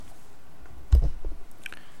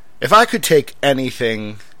If I could take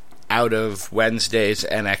anything out of Wednesday's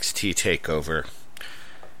NXT TakeOver,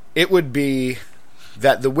 it would be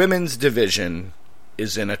that the women's division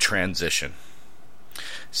is in a transition.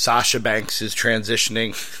 Sasha Banks is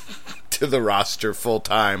transitioning to the roster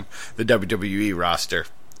full-time, the WWE roster.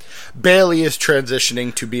 Bayley is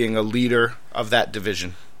transitioning to being a leader of that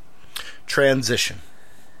division. Transition.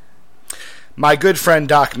 My good friend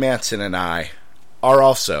Doc Manson and I are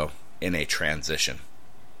also in a transition.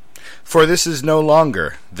 For this is no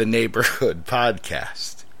longer the Neighborhood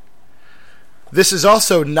Podcast. This is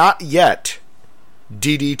also not yet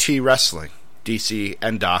DDT Wrestling. DC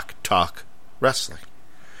and Doc talk wrestling.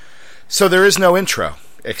 So there is no intro,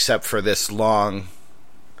 except for this long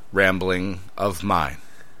rambling of mine.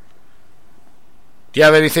 Do you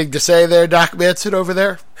have anything to say there, Doc Manson, over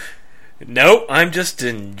there? No, I'm just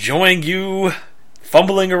enjoying you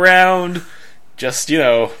fumbling around, just,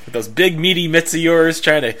 with those big meaty mitts of yours,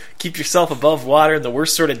 trying to keep yourself above water in the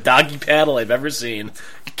worst sort of doggy paddle I've ever seen.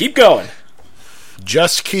 Keep going.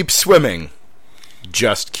 Just keep swimming.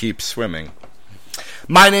 Just keep swimming.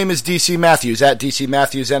 My name is DC Matthews, at DC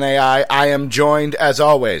Matthews NAI. I am joined, as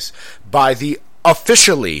always, by the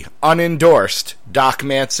officially unendorsed Doc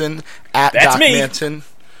Manson, at That's Doc me. Manson.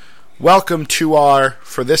 Welcome to our,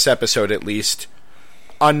 for this episode at least,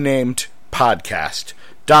 unnamed podcast.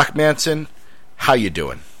 Doc Manson, how you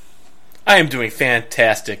doing? I am doing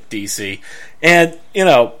fantastic, DC. And,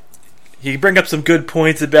 you bring up some good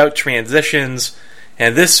points about transitions,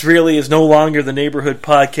 and this really is no longer the Neighborhood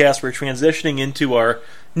Podcast. We're transitioning into our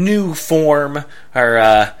new form.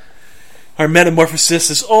 Our metamorphosis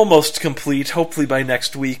is almost complete, hopefully by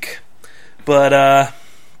next week. But, I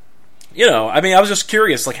was just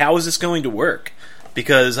curious, how is this going to work?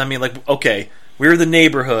 Because, okay, we're the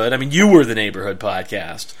Neighborhood. You were the Neighborhood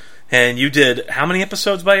Podcast. And you did how many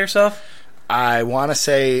episodes by yourself? I want to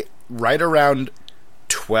say right around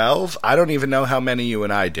 12. I don't even know how many you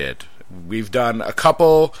and I did. We've done a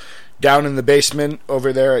couple down in the basement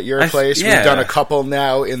over there at your place. Yeah. We've done a couple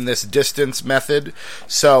now in this distance method.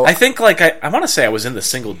 So I think I want to say I was in the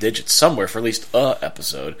single digits somewhere for at least a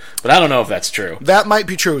episode, but I don't know if that's true. That might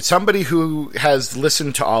be true. Somebody who has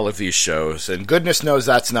listened to all of these shows, and goodness knows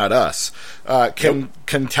that's not us, can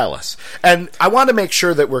tell us. And I want to make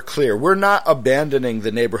sure that we're clear. We're not abandoning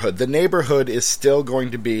the Neighborhood. The Neighborhood is still going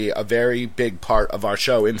to be a very big part of our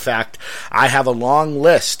show. In fact, I have a long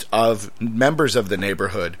list of members of the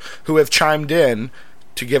Neighborhood who have chimed in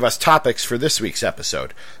to give us topics for this week's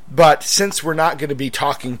episode. But since we're not going to be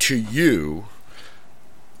talking to you,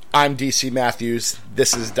 I'm DC Matthews.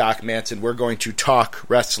 This is Doc Manson. We're going to talk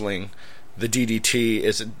wrestling. The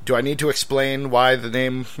DDT do I need to explain why the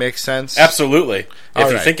name makes sense? Absolutely. All if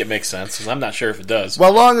you right. think it makes sense, 'cause I'm not sure if it does.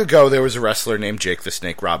 Well, long ago there was a wrestler named Jake the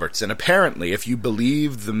Snake Roberts, and apparently, if you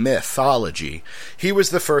believe the mythology, he was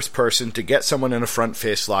the first person to get someone in a front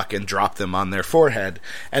face lock and drop them on their forehead,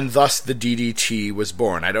 and thus the DDT was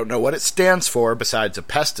born. I don't know what it stands for besides a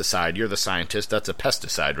pesticide. You're the scientist. That's a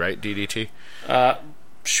pesticide, right, DDT?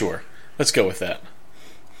 Sure. Let's go with that.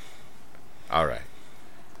 All right.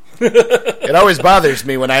 It always bothers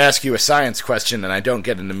me when I ask you a science question and I don't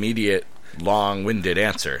get an immediate, long-winded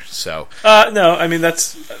answer. So, no,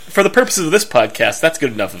 that's for the purposes of this podcast. That's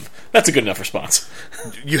good enough. That's a good enough response.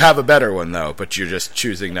 you have a better one though, but you're just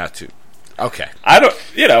choosing not to. Okay. I don't.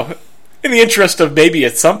 In the interest of maybe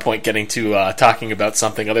at some point getting to talking about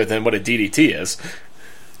something other than what a DDT is.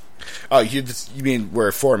 Oh, you mean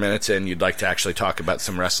we're 4 minutes in? You'd like to actually talk about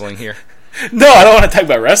some wrestling here? No, I don't want to talk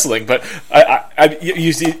about wrestling, but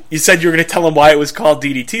you said you were going to tell him why it was called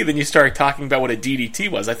DDT, then you started talking about what a DDT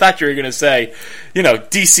was. I thought you were going to say,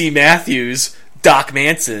 DC Matthews, Doc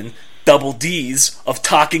Manson, double D's of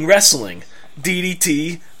talking wrestling.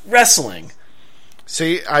 DDT wrestling.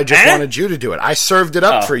 See, I just wanted you to do it. I served it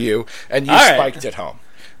up for you, and you spiked it home.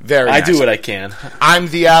 Very nice. I do what I can. I'm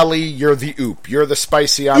the alley, you're the oop. You're the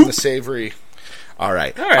spicy, I'm the savory. All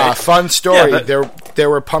right. Fun story. Yeah, there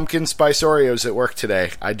were pumpkin spice Oreos at work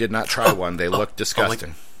today. I did not try one. They looked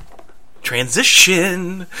disgusting.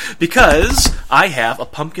 Transition, because I have a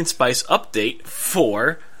pumpkin spice update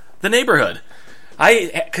for the Neighborhood.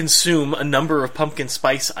 I consume a number of pumpkin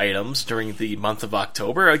spice items during the month of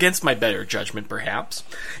October, against my better judgment, perhaps.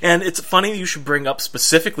 And it's funny you should bring up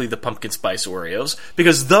specifically the pumpkin spice Oreos,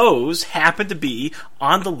 because those happen to be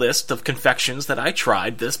on the list of confections that I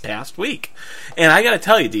tried this past week. And I gotta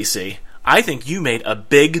tell you, DC, I think you made a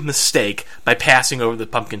big mistake by passing over the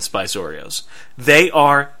pumpkin spice Oreos. They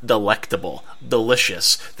are delectable,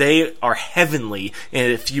 delicious. They are heavenly,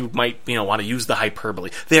 and if you might, want to use the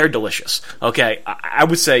hyperbole, they are delicious. Okay, I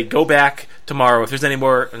would say go back tomorrow if there's any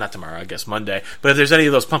more. Not tomorrow, I guess Monday. But if there's any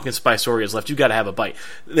of those pumpkin spice Oreos left, you got to have a bite.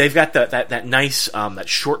 They've got that nice that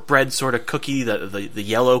shortbread sort of cookie, the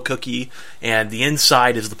yellow cookie, and the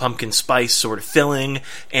inside is the pumpkin spice sort of filling.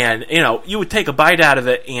 And you would take a bite out of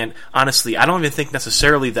it, and honestly, I don't even think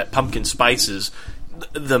necessarily that pumpkin spice is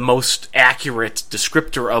the most accurate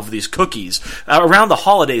descriptor of these cookies. Around the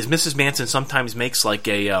holidays, Mrs. Manson sometimes makes like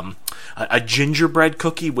a gingerbread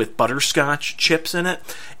cookie with butterscotch chips in it,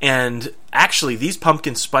 and actually these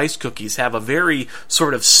pumpkin spice cookies have a very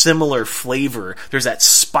sort of similar flavor. There's that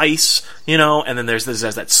spice, and then there's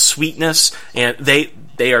that sweetness, and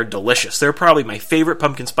they are delicious. They're probably my favorite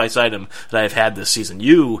pumpkin spice item that I've had this season.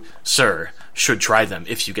 You, sir, should try them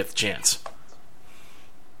if you get the chance.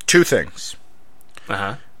 2 things.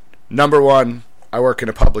 Uh-huh. Number 1, I work in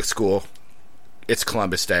a public school. It's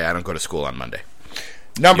Columbus Day. I don't go to school on Monday.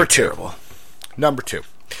 Number 2.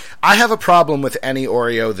 I have a problem with any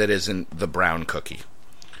Oreo that isn't the brown cookie.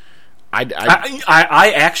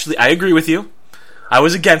 I actually agree with you. I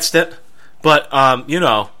was against it, but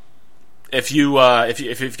if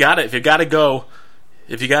you've got to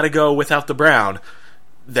go without the brown,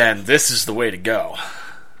 then this is the way to go.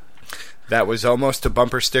 That was almost a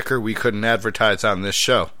bumper sticker we couldn't advertise on this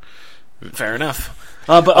show. Fair enough.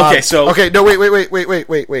 But okay, so okay, no,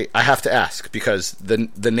 wait. I have to ask because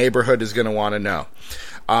the neighborhood is going to want to know.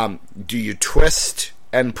 Do you twist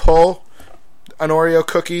and pull an Oreo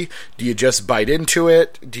cookie? Do you just bite into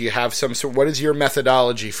it? Do you have some sort? What is your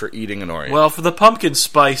methodology for eating an Oreo? Well, for the pumpkin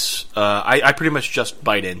spice, I pretty much just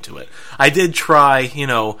bite into it. I did try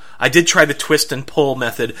the twist and pull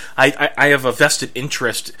method. I have a vested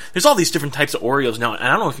interest. There's all these different types of Oreos now, and I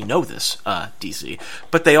don't know if you know this, DC,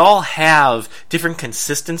 but they all have different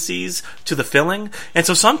consistencies to the filling, and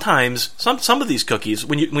so sometimes some of these cookies,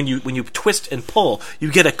 when you twist and pull,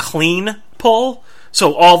 you get a clean pull.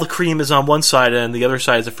 So all the cream is on one side, and the other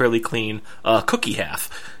side is a fairly clean cookie half.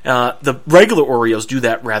 The regular Oreos do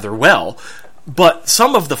that rather well, but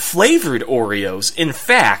some of the flavored Oreos, in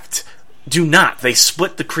fact, do not. They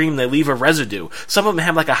split the cream, they leave a residue. Some of them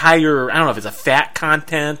have like a higher, I don't know if it's a fat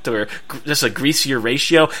content or just a greasier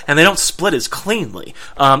ratio, and they don't split as cleanly.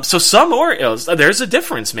 So some Oreos, there's a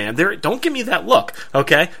difference, man. Don't give me that look,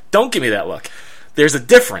 okay? Don't give me that look. There's a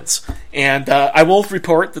difference, and I will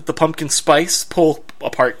report that the pumpkin spice pull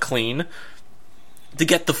apart clean. To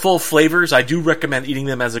get the full flavors, I do recommend eating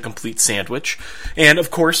them as a complete sandwich. And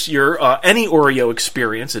of course, your any Oreo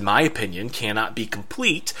experience, in my opinion, cannot be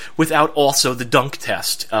complete without also the dunk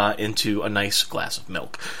test into a nice glass of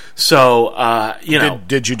milk. So,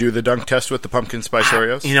 Did you do the dunk test with the pumpkin spice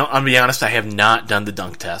Oreos? I'm going to be honest, I have not done the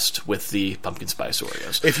dunk test with the pumpkin spice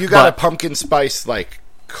Oreos. If you got a pumpkin spice,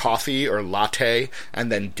 coffee or latte and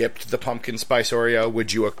then dipped the pumpkin spice Oreo,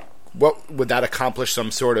 would that accomplish some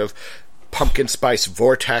sort of pumpkin spice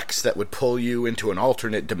vortex that would pull you into an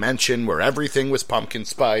alternate dimension where everything was pumpkin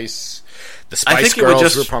spice? The Spice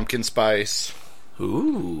Girls were pumpkin spice.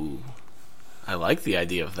 Ooh, I like the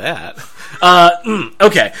idea of that.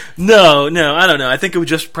 Okay, no, I don't know. I think it would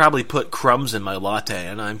just probably put crumbs in my latte,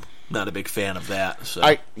 and I'm not a big fan of that. So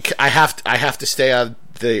I have to stay on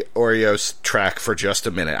the Oreos track for just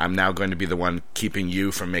a minute. I'm now going to be the one keeping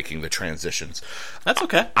you from making the transitions. That's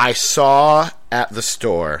okay. I saw at the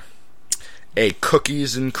store a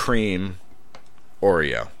cookies and cream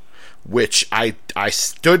Oreo, which I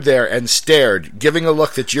stood there and stared, giving a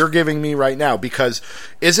look that you're giving me right now, because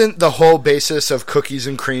isn't the whole basis of cookies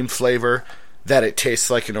and cream flavor that it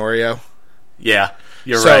tastes like an Oreo? Yeah,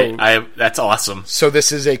 you're right. That's awesome. So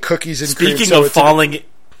this is a cookies and cream.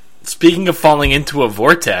 Speaking of falling into a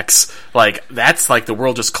vortex, that's like the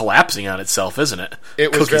world just collapsing on itself, isn't it?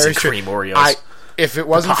 It was cookies very and cream Oreos. If it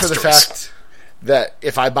wasn't for the fact that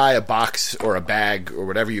if I buy a box or a bag or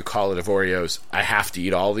whatever you call it of Oreos, I have to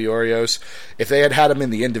eat all the Oreos. If they had them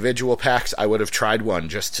in the individual packs, I would have tried one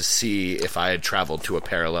just to see if I had traveled to a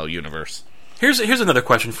parallel universe. Here's another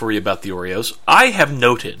question for you about the Oreos. I have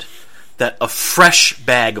noted that a fresh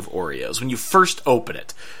bag of Oreos, when you first open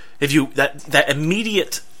it, that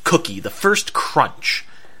immediate cookie, the first crunch,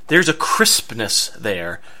 there's a crispness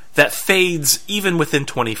there that fades even within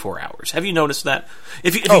 24 hours. Have you noticed that?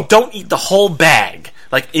 If you don't eat the whole bag,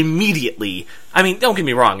 immediately, I mean, don't get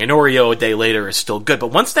me wrong, an Oreo a day later is still good, but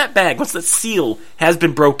once that seal has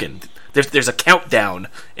been broken, There's a countdown,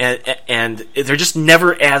 and they're just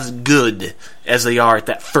never as good as they are at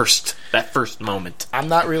that first moment. I'm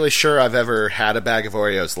not really sure I've ever had a bag of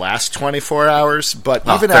Oreos last 24 hours, but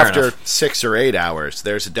even fair after enough. 6 or 8 hours,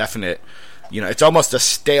 there's a definite, it's almost a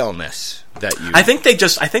staleness that you... I think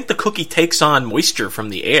the cookie takes on moisture from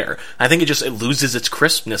the air. I think it loses its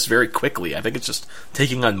crispness very quickly. I think it's just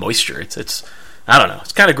taking on moisture. It's I don't know.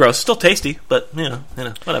 It's kind of gross. Still tasty, but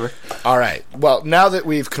whatever. All right. Well, now that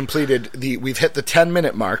we've we've hit the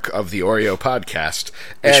 10-minute mark of the Oreo podcast.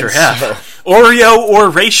 We sure have. Oreo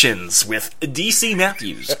Orations with DC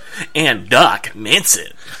Matthews and Doc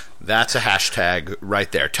Manson. That's a hashtag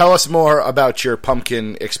right there. Tell us more about your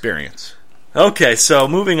pumpkin experience. Okay, so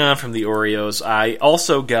moving on from the Oreos, I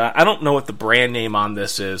also got, I don't know what the brand name on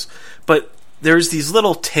this is, but there's these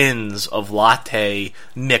little tins of latte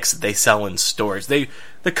mix that they sell in stores. The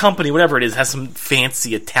company, whatever it is, has some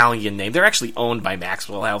fancy Italian name. They're actually owned by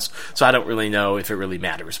Maxwell House, so I don't really know if it really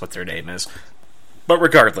matters what their name is. But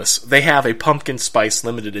regardless, they have a pumpkin spice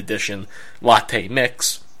limited edition latte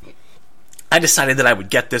mix. I decided that I would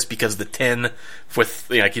get this because the tin with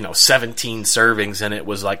 17 servings in it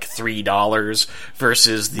was like $3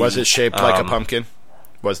 versus the... Was it shaped like a pumpkin?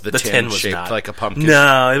 Was the tin was shaped not like a pumpkin?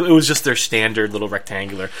 No, it was just their standard little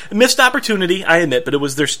rectangular. A missed opportunity, I admit, but it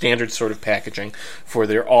was their standard sort of packaging for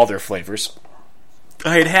all their flavors.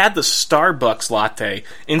 I had the Starbucks latte,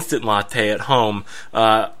 instant latte at home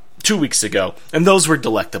 2 weeks ago, and those were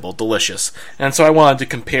delectable, delicious. And so I wanted to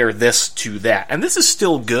compare this to that. And this is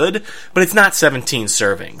still good, but it's not 17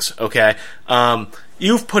 servings, okay?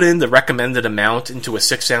 You've put in the recommended amount into a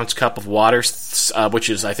 6-ounce cup of water, which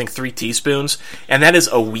is, I think, 3 teaspoons, and that is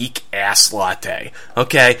a weak-ass latte,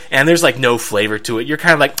 okay? And there's, no flavor to it. You're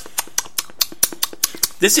kind of like,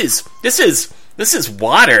 this is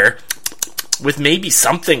water with maybe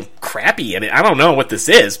something crappy in it. I don't know what this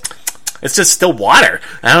is. It's just still water.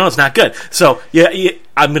 I don't know. It's not good. So, yeah,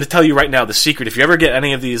 I'm going to tell you right now the secret. If you ever get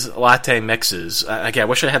any of these latte mixes, again, I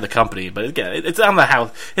wish I had the company, but again, it's on the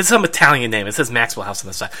house. It's some Italian name. It says Maxwell House on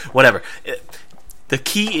the side. Whatever. The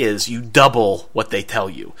key is you double what they tell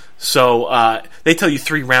you. So they tell you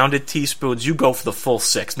 3 rounded teaspoons. You go for the full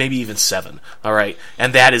 6, maybe even 7. All right,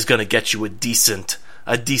 and that is going to get you a decent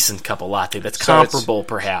cup of latte that's comparable,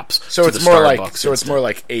 perhaps. So to it's the more Starbucks like it's instant. more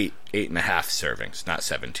like 8.5 servings, not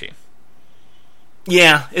 17.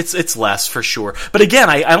 Yeah, it's less for sure. But again,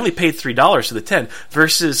 I only paid $3 for the 10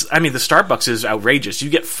 versus, the Starbucks is outrageous.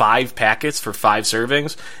 You get 5 packets for 5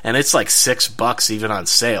 servings, and it's like $6 even on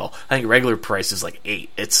sale. I think regular price is like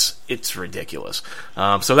 $8. It's ridiculous.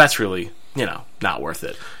 So that's really, not worth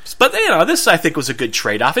it. But, this I think was a good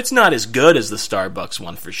trade-off. It's not as good as the Starbucks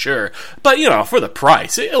one for sure. But, for the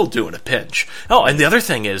price, it'll do in a pinch. Oh, and the other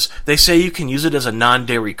thing is, they say you can use it as a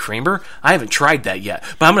non-dairy creamer. I haven't tried that yet.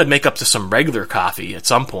 But I'm going to make up to some regular coffee at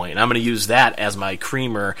some point. And I'm going to use that as my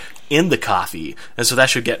creamer in the coffee. And so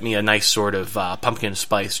that should get me a nice sort of pumpkin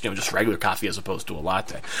spice, just regular coffee as opposed to a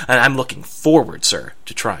latte. And I'm looking forward, sir,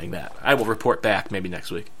 to trying that. I will report back maybe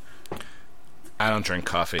next week. I don't drink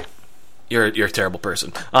coffee. You're a terrible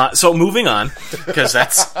person. So moving on, because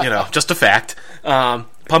that's, just a fact.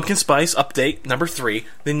 Pumpkin spice update number 3.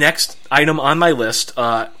 The next item on my list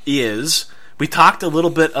is, we talked a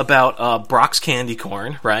little bit about Brock's candy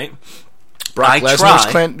corn, right? Brock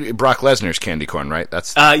Lesnar's candy corn, right?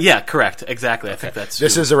 That's yeah, correct, exactly. I think that's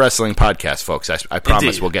this is a wrestling podcast, folks. I promise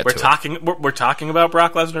Indeed. We'll get to it. We're talking about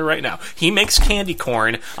Brock Lesnar right now. He makes candy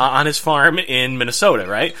corn on his farm in Minnesota,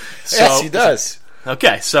 right? Yes, he does.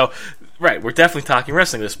 Okay, so. Right, we're definitely talking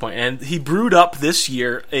wrestling at this point. And he brewed up this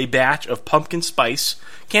year a batch of pumpkin spice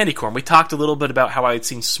candy corn. We talked a little bit about how I had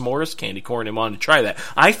seen s'mores candy corn and wanted to try that.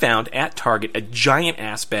 I found at Target a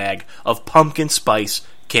giant-ass bag of pumpkin spice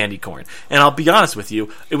candy corn. And I'll be honest with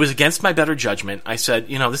you, it was against my better judgment. I said,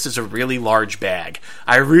 this is a really large bag.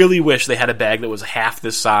 I really wish they had a bag that was half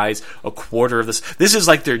this size, a quarter of this. This is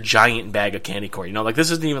like their giant bag of candy corn.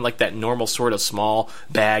 This isn't even like that normal sort of small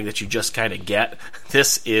bag that you just kind of get.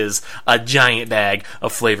 This is a giant bag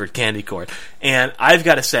of flavored candy corn. And I've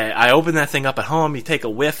got to say, I opened that thing up at home, you take a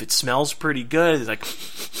whiff, it smells pretty good. It's like...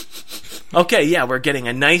 Okay, yeah, we're getting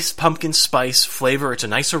a nice pumpkin spice flavor. It's a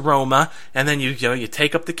nice aroma, and then you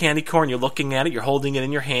take up the candy corn. You're looking at it. You're holding it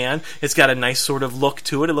in your hand. It's got a nice sort of look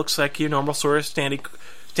to it. It looks like your normal sort of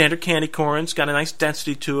standard candy corn. It's got a nice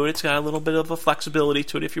density to it. It's got a little bit of a flexibility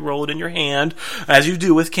to it if you roll it in your hand, as you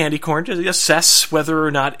do with candy corn, to assess whether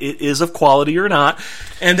or not it is of quality or not.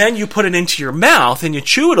 And then you put it into your mouth and you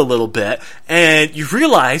chew it a little bit, and you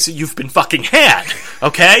realize that you've been fucking had.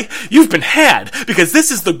 Okay? You've been had, because this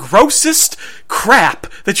is the grossest crap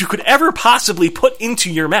that you could ever possibly put into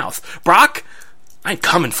your mouth. Brock, I'm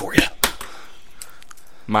coming for you.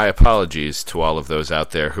 my apologies to all of those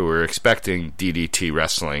out there who were expecting DDT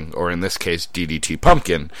Wrestling, or in this case DDT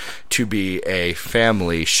Pumpkin, to be a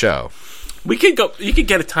family show. We could go. You could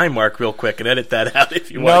get a time mark real quick and edit that out if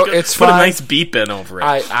you want. No, it's put fine. a nice beep in over it.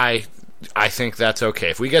 I think that's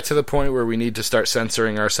okay. If we get to the point where we need to start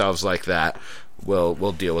censoring ourselves like that,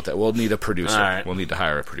 we'll deal with that. We'll need a producer. All right. We'll need to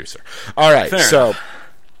hire a producer. All right. Fair So enough.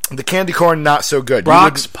 the candy corn, not so good.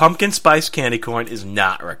 Brock's pumpkin spice candy corn is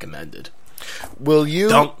not recommended. Will you?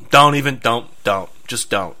 Don't. Just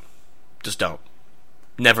don't. Just don't.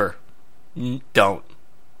 Never. Don't.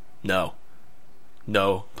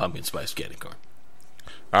 No pumpkin spice candy corn.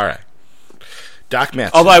 All right. Doc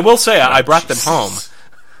Manson. Although I will say, I brought them home.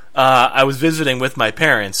 I was visiting with my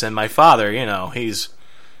parents, and my father, he's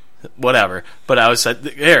whatever. But I was like,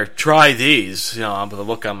 here, try these. With a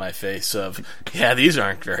look on my face of, yeah, these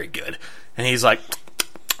aren't very good. And he's like,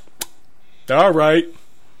 they're all right.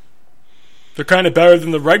 They're kind of better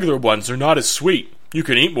than the regular ones. They're not as sweet. You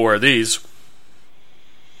can eat more of these.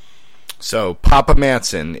 So Papa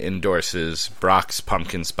Manson endorses Brock's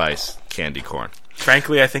pumpkin spice candy corn.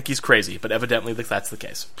 Frankly, I think he's crazy, but evidently that's the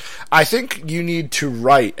case. I think you need to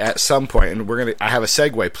write at some point, and I have a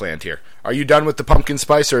segue planned here. Are you done with the pumpkin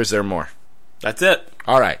spice, or is there more? That's it.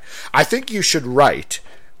 All right. I think you should write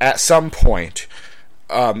at some point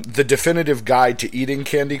the definitive guide to eating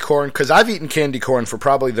candy corn, because I've eaten candy corn for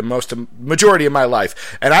probably the majority of my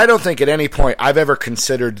life, and I don't think at any point I've ever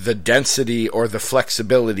considered the density or the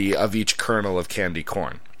flexibility of each kernel of candy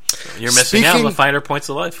corn. You're missing out on the finer points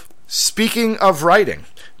of life. Speaking of writing,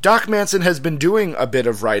 Doc Manson has been doing a bit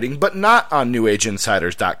of writing, but not on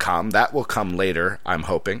NewAgeInsiders.com. That will come later, I'm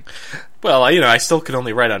hoping. Well, I still can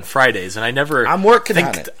only write on Fridays, and I never. I'm working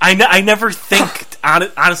on it. I never think.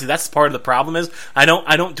 Honestly, that's part of the problem. Is I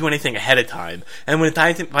don't do anything ahead of time, and by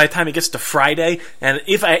the time it gets to Friday, and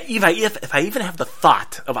if I even have the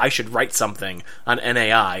thought of I should write something on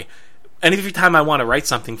NAI. And every time I want to write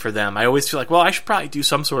something for them, I always feel like, well, I should probably do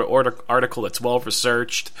some sort of article that's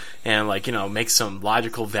well-researched and, make some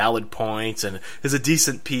logical, valid points and is a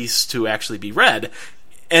decent piece to actually be read.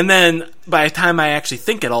 And then by the time I actually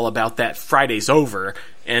think it all about that, Friday's over,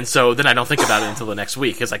 and so then I don't think about it until the next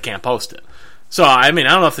week because I can't post it. So, I don't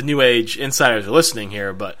know if the New Age insiders are listening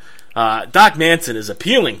here, but Doc Manson is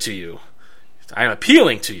appealing to you. I'm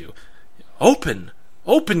appealing to you. Open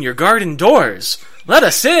your garden doors. Let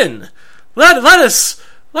us in. Let us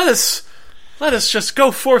just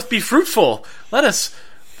go forth, be fruitful. Let us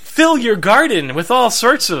fill your garden with all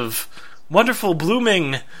sorts of wonderful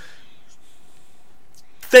blooming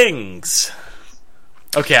things.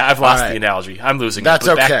 Okay, I've lost the analogy. I'm losing. That's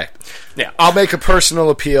okay. Yeah, I'll make a personal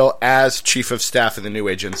appeal as Chief of Staff of the New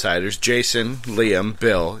Age Insiders. Jason, Liam,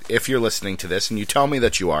 Bill, if you're listening to this, and you tell me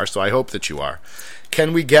that you are, so I hope that you are,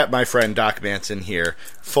 can we get my friend Doc Manson here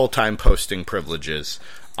full-time posting privileges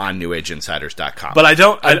on NewAgeInsiders.com? But I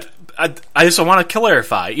don't. I just want to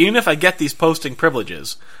clarify. Even if I get these posting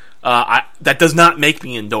privileges, that does not make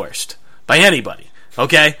me endorsed by anybody.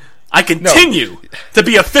 Okay, I continue to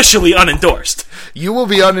be officially unendorsed. You will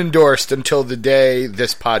be unendorsed until the day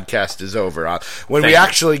this podcast is over. When we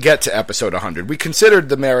actually get to episode 100, we considered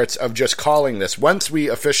the merits of just calling this. Once we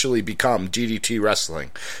officially become DDT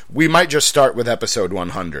Wrestling, we might just start with episode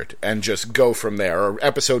 100 and just go from there, or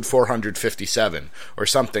episode 457, or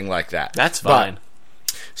something like that. That's fine.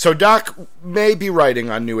 So Doc may be writing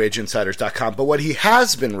on NewAgeInsiders.com, but what he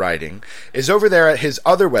has been writing is over there at his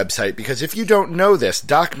other website, because if you don't know this,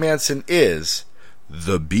 Doc Manson is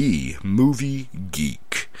the B Movie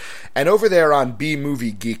Geek. And over there on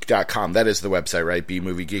bmoviegeek.com, that is the website, right?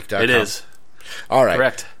 bmoviegeek.com? It is. All right.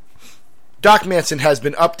 Correct. Doc Manson has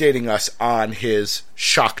been updating us on his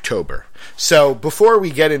Shocktober. So before we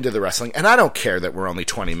get into the wrestling, and I don't care that we're only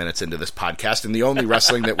 20 minutes into this podcast, and the only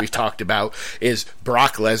wrestling that we've talked about is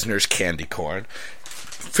Brock Lesnar's candy corn,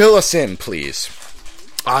 fill us in, please,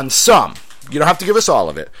 on some, you don't have to give us all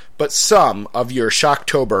of it, but some of your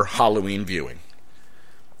Shocktober Halloween viewing.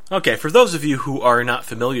 Okay, for those of you who are not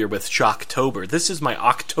familiar with Shocktober, this is my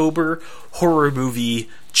October horror movie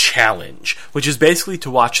challenge, which is basically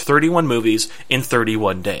to watch 31 movies in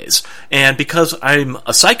 31 days. And because I'm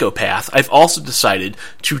a psychopath, I've also decided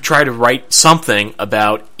to try to write something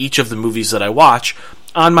about each of the movies that I watch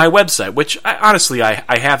on my website, which honestly I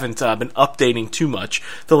haven't been updating too much.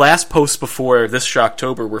 The last posts before this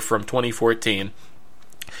Shocktober were from 2014.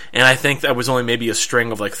 And I think that was only maybe a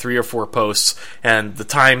string of 3 or 4 posts, and the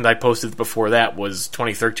time that I posted before that was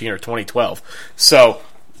 2013 or 2012. So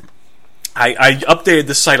I updated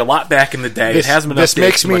this site a lot back in the day. It hasn't been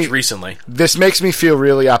updated too much recently. This makes me feel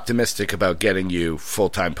really optimistic about getting you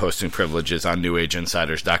full-time posting privileges on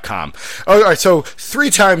NewAgeInsiders.com. All right, so 3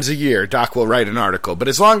 times a year, Doc will write an article, but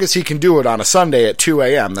as long as he can do it on a Sunday at 2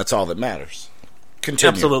 a.m., that's all that matters.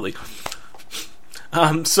 Continue. Absolutely.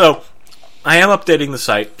 So, I am updating the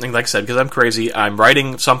site, and like I said, because I'm crazy, I'm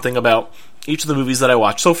writing something about each of the movies that I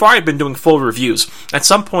watch. So far, I've been doing full reviews. At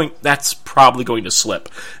some point, that's probably going to slip,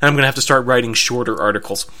 and I'm going to have to start writing shorter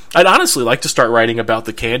articles. I'd honestly like to start writing about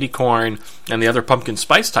the candy corn and the other pumpkin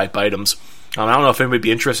spice type items. I don't know if anybody would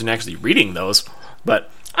be interested in actually reading those, but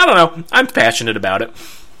I don't know. I'm passionate about it.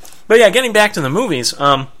 But yeah, getting back to the movies,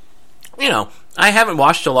 I haven't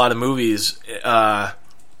watched a lot of movies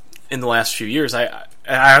in the last few years. I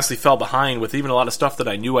honestly fell behind with even a lot of stuff that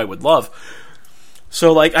I knew I would love.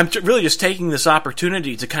 So, I'm really just taking this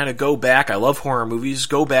opportunity to kind of go back. I love horror movies.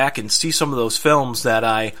 Go back and see some of those films that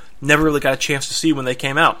I never really got a chance to see when they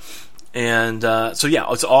came out. And so, yeah,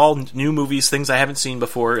 it's all new movies, things I haven't seen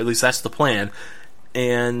before. At least that's the plan.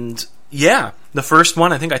 And yeah, the first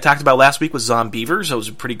one I think I talked about last week was Zombievers. It was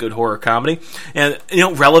a pretty good horror comedy, and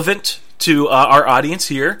relevant to our audience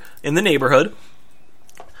here in the neighborhood.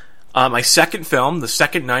 My second film, the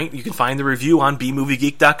second night, you can find the review on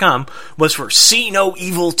bmoviegeek.com, was for See No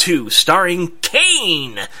Evil 2, starring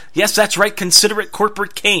Kane. Yes, that's right, considerate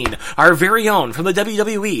corporate Kane, our very own from the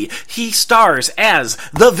WWE. He stars as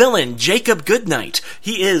the villain, Jacob Goodnight.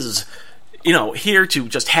 He is, here to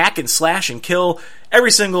just hack and slash and kill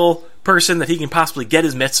every single person that he can possibly get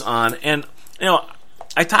his mitts on. And,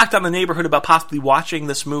 I talked on the neighborhood about possibly watching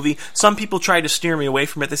this movie. Some people tried to steer me away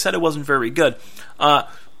from it. They said it wasn't very good.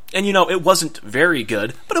 And, it wasn't very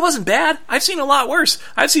good, but it wasn't bad. I've seen a lot worse.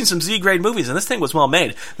 I've seen some Z-grade movies, and this thing was well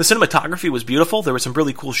made. The cinematography was beautiful. There were some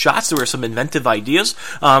really cool shots. There were some inventive ideas.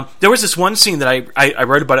 There was this one scene that I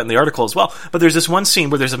wrote about it in the article as well, but there's this one scene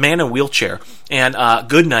where there's a man in a wheelchair, and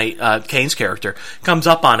Goodnight, Kane's character, comes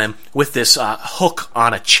up on him with this hook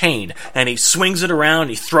on a chain, and he swings it around,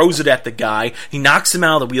 he throws it at the guy, he knocks him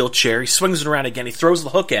out of the wheelchair, he swings it around again, he throws the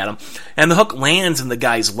hook at him, and the hook lands in the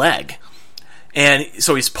guy's leg. And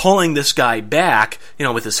so he's pulling this guy back,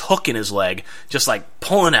 with this hook in his leg, just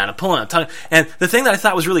pulling at him. And the thing that I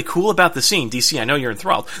thought was really cool about the scene, DC, I know you're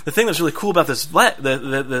enthralled. The thing that was really cool about this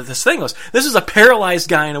thing was, this is a paralyzed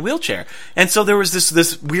guy in a wheelchair. And so there was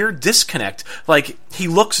this weird disconnect. He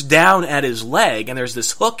looks down at his leg, and there's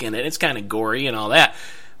this hook in it. It's kind of gory and all that.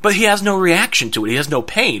 But he has no reaction to it. He has no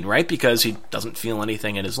pain, right? Because he doesn't feel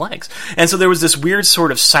anything in his legs. And so there was this weird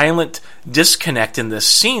sort of silent disconnect in this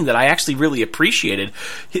scene that I actually really appreciated.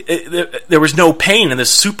 There was no pain in this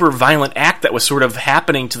super violent act that was sort of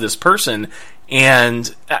happening to this person.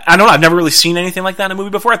 And I don't know, I've never really seen anything like that in a movie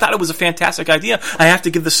before. I thought it was a fantastic idea. I have to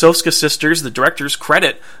give the Soska sisters, the directors,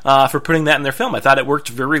 credit for putting that in their film. I thought it worked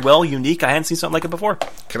very well, unique. I hadn't seen something like it before.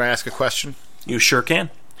 Can I ask a question? You sure can.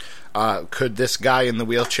 Could this guy in the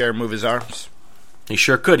wheelchair move his arms? He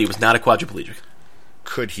sure could. He was not a quadriplegic.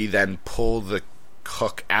 Could he then pull the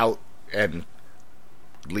hook out and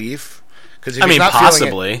leave? Because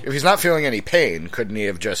possibly. If he's not feeling any pain, couldn't he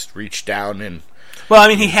have just reached down and... Well,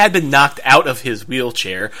 he had been knocked out of his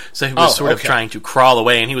wheelchair, so he was sort of trying to crawl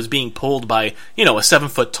away, and he was being pulled by, a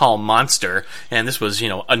 7-foot-tall monster, and this was,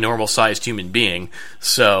 a normal-sized human being.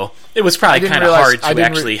 So it was probably kind of hard to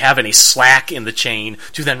actually have any slack in the chain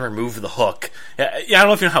to then remove the hook. I don't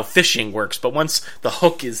know if you know how fishing works, but once the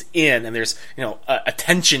hook is in and there's, a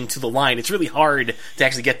tension to the line, it's really hard to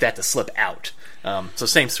actually get that to slip out. So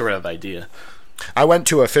same sort of idea. I went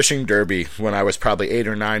to a fishing derby when I was probably 8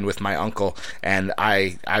 or 9 with my uncle, and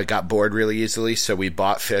I got bored really easily, so we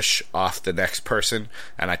bought fish off the next person,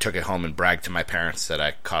 and I took it home and bragged to my parents that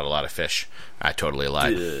I caught a lot of fish. I totally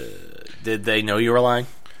lied. Did they know you were lying?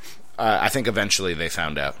 I think eventually they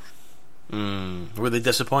found out. Were they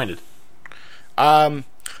disappointed?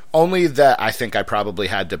 Only that I think I probably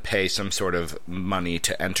had to pay some sort of money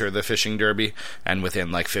to enter the fishing derby, and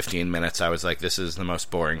within 15 minutes I was like, this is the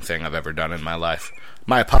most boring thing I've ever done in my life.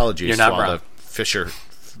 My apologies to all the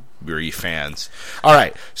Fisher-y fans.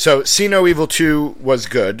 Alright, so See No Evil 2 was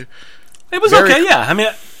good. It was okay, yeah. I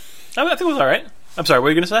think it was alright. I'm sorry, what were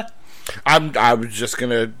you going to say? I was just going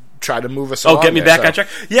to try to move us along. Get me back on track?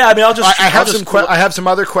 Yeah, I have some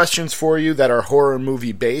other questions for you that are horror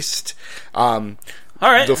movie based. All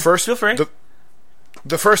right, feel free.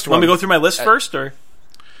 The first one... Want me to go through my list first, or...?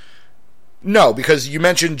 No, because you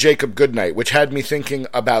mentioned Jacob Goodnight, which had me thinking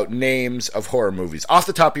about names of horror movies. Off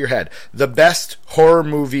the top of your head, the best horror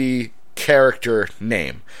movie character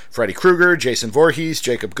name. Freddy Krueger, Jason Voorhees,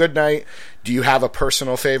 Jacob Goodnight. Do you have a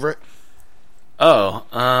personal favorite?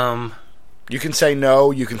 You can say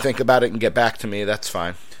no, you can think about it and get back to me, that's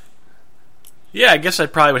fine. Yeah, I guess I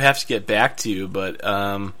probably would have to get back to you, but,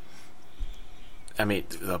 I mean,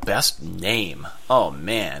 the best name. Oh,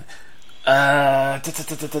 man. For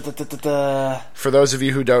those of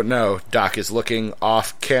you who don't know, Doc is looking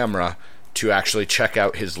off camera to actually check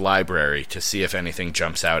out his library to see if anything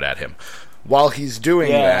jumps out at him. While he's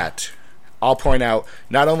doing that, I'll point out,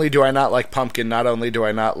 not only do I not like pumpkin, not only do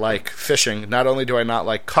I not like fishing, not only do I not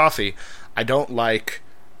like coffee, I don't like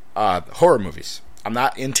horror movies. I'm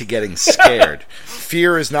not into getting scared.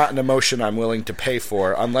 Fear is not an emotion I'm willing to pay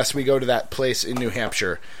for unless we go to that place in New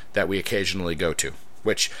Hampshire that we occasionally go to,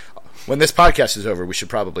 which, when this podcast is over, we should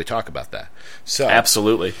probably talk about that. So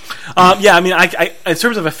absolutely. Yeah, I mean, I in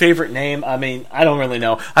terms of a favorite name, I mean, I don't really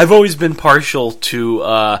know. I've always been partial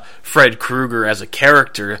to Fred Krueger as a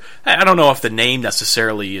character. I don't know if the name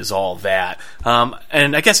necessarily is all that.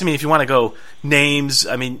 And I guess, I mean, if you want to go names,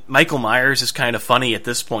 I mean, Michael Myers is kind of funny at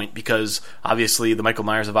this point because obviously the Michael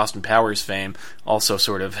Myers of Austin Powers fame also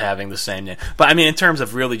sort of having the same name. But I mean, in terms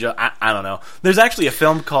of really, I don't know. There's actually a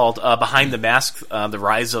film called Behind the Mask, The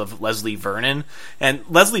Rise of Leslie Vernon. And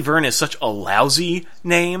Leslie Vernon is such a lousy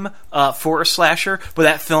name for a slasher, but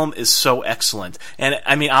that film is so excellent. And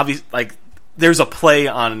I mean, obviously, like, there's a play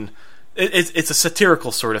on... It's a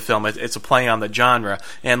satirical sort of film. It's a play on the genre.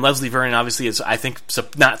 And Leslie Vernon obviously is, I think,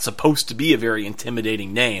 not supposed to be a very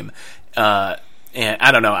intimidating name. And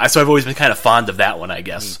I don't know. So I've always been kind of fond of that one, I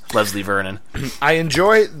guess. Leslie Vernon. I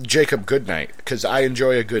enjoy Jacob Goodnight because I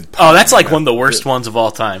enjoy a good pun. Oh, that's like one of the worst ones of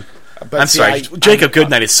all time. But I'm sorry. Jacob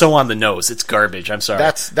Goodnight is so on the nose. It's garbage. I'm sorry.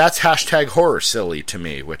 That's hashtag horror silly to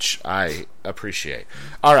me, which I appreciate.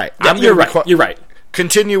 All right. Yeah, you're right. You're right.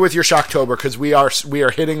 Continue with your Shocktober because we are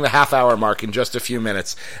hitting the half-hour mark in just a few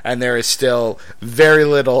minutes, and there is still very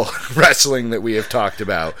little wrestling that we have talked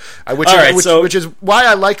about, which is why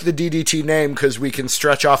I like the DDT name because we can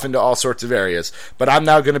stretch off into all sorts of areas. But I'm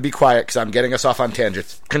now going to be quiet because I'm getting us off on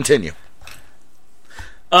tangents. Continue.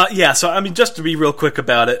 Yeah, so I mean, just to be real quick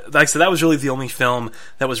about it, like I said, that was really the only film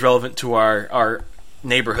that was relevant to our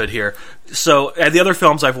neighborhood here. So the other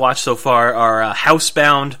films I've watched so far are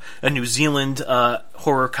Housebound, a New Zealand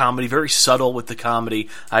horror comedy, very subtle with the comedy.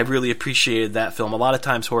 I really appreciated that film. A lot of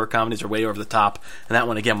times horror comedies are way over the top, and that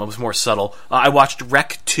one, again, was more subtle. I watched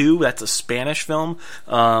Rec 2, that's a Spanish film.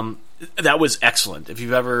 That was excellent. If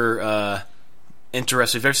you've ever...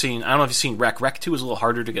 interested, if you've ever seen, I don't know if you've seen Rec. Rec 2 is a little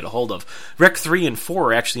harder to get a hold of. Rec 3 and 4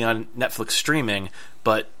 are actually on Netflix streaming,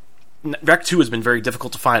 but Rec 2 has been very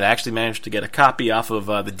difficult to find. I actually managed to get a copy off of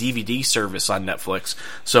the DVD service on Netflix.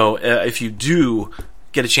 So if you do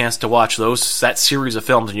get a chance to watch that series of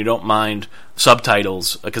films and you don't mind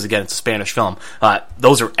subtitles, because again, it's a Spanish film,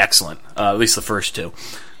 those are excellent, at least the first two.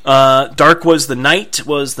 Dark Was the Night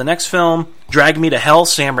was the next film. Drag Me to Hell,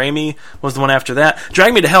 Sam Raimi was the one after that.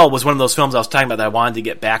 Drag Me to Hell was one of those films I was talking about that I wanted to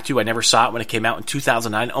get back to. I never saw it when it came out in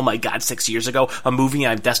 2009. Oh my god, 6 years ago. A movie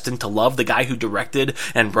I'm destined to love. The guy who directed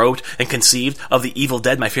and wrote and conceived of The Evil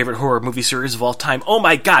Dead, my favorite horror movie series of all time. Oh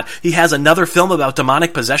my god, he has another film about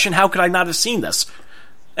demonic possession? How could I not have seen this?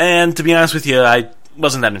 And to be honest with you, I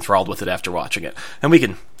wasn't that enthralled with it after watching it. And we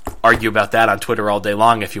can argue about that on Twitter all day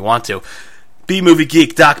long if you want to. B-Movie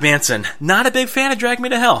Geek, Doc Manson. Not a big fan of Drag Me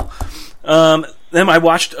to Hell. Then I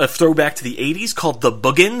watched a throwback to the 80s called The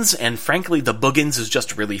Boogans, and frankly, The Boogans is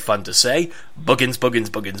just really fun to say. Boogans, boogans,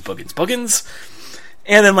 boogans, boogans, boogans.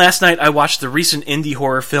 And then last night I watched the recent indie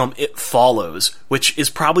horror film It Follows, which is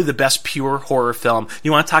probably the best pure horror film.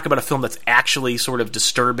 You want to talk about a film that's actually sort of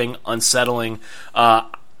disturbing, unsettling.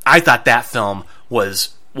 I thought that film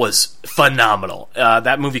was phenomenal.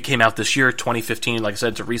 That movie came out this year, 2015. Like I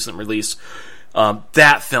said, it's a recent release.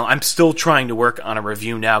 That film, I'm still trying to work on a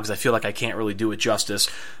review now because I feel like I can't really do it justice.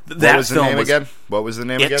 What was the name again? What was the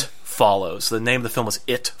name again? It Follows. The name of the film was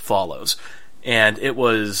It Follows. And it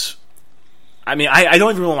was... I mean, I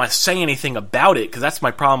don't even really want to say anything about it because that's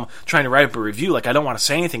my problem trying to write up a review. Like, I don't want to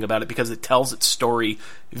say anything about it because it tells its story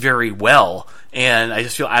very well. And I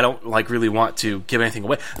just feel I don't, like, really want to give anything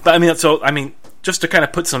away. But, I mean, just to kind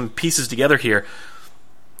of put some pieces together here,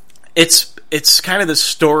 it's kind of this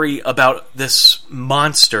story about this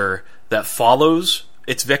monster that follows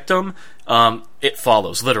its victim. It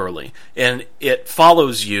follows, literally. And it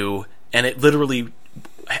follows you, and it literally...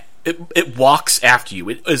 It walks after you.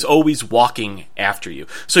 It is always walking after you.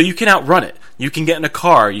 So you can outrun it. You can get in a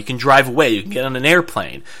car. You can drive away. You can get on an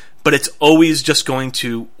airplane. But it's always just going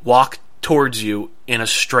to walk towards you in a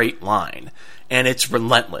straight line. And it's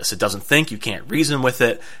relentless. It doesn't think. You can't reason with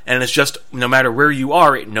it. And it's just, no matter where you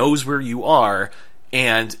are, it knows where you are.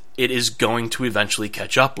 And it is going to eventually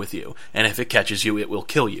catch up with you. And if it catches you, it will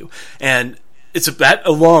kill you. And that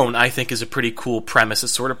alone, I think, is a pretty cool premise. It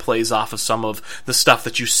sort of plays off of some of the stuff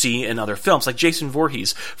that you see in other films, like Jason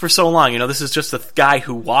Voorhees. For so long, this is just a guy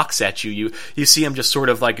who walks at you. You see him just sort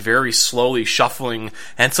of like very slowly shuffling,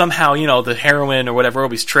 and somehow, the heroin or whatever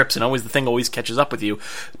always trips, and the thing always catches up with you.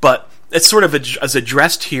 But it's sort of as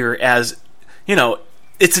addressed here as,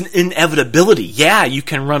 it's an inevitability. Yeah, you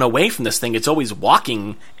can run away from this thing. It's always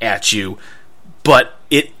walking at you, but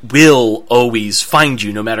it will always find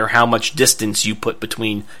you no matter how much distance you put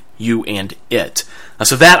between you and it.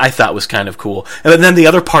 So that I thought was kind of cool. And then the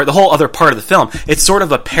whole other part of the film, it's sort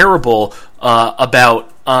of a parable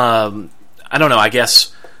about, I don't know, I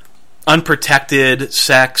guess, unprotected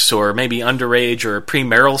sex, or maybe underage or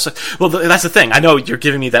premarital sex. Well, that's the thing. I know you're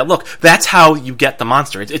giving me that look. That's how you get the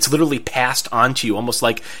monster. It's literally passed on to you, almost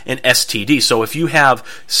like an STD. So if you have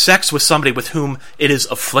sex with somebody with whom it is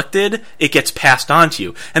afflicted, it gets passed on to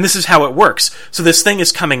you. And this is how it works. So this thing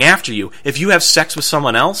is coming after you. If you have sex with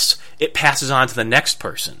someone else, it passes on to the next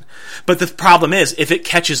person. But the problem is, if it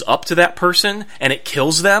catches up to that person and it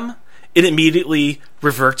kills them, it immediately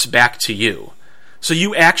reverts back to you. So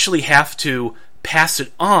you actually have to pass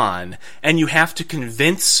it on, and you have to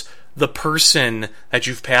convince the person that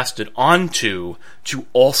you've passed it on to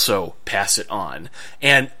also pass it on.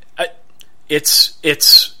 And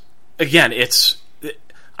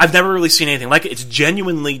I've never really seen anything like it. It's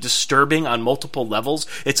genuinely disturbing on multiple levels.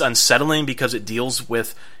 It's unsettling because it deals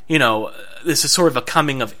with, this is sort of a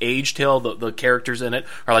coming-of-age tale. The characters in it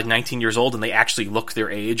are like 19 years old, and they actually look their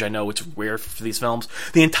age. I know it's weird for these films.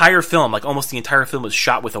 The entire film, like almost the entire film, is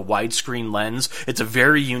shot with a widescreen lens. It's a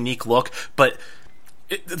very unique look, but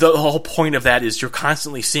the whole point of that is you're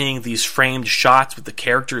constantly seeing these framed shots with the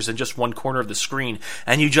characters in just one corner of the screen,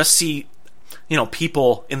 and you just see,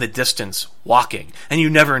 people in the distance walking, and you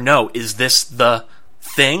never know, is this the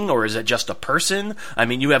thing, or is it just a person? I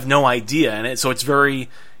mean, you have no idea, and so it's very...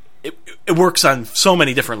 It works on so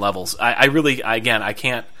many different levels. I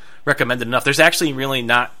can't recommend it enough. There's actually really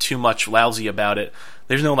not too much lousy about it.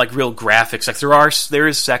 There's no real graphic sex. There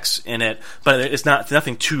is sex in it, but it's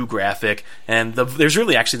nothing too graphic. And there's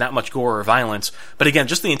really actually not much gore or violence. But again,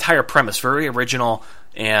 just the entire premise, very original,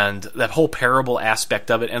 and that whole parable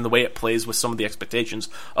aspect of it, and the way it plays with some of the expectations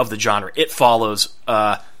of the genre. It follows.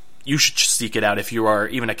 You should seek it out if you are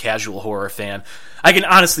even a casual horror fan. I can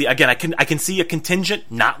honestly, again, I can see a contingent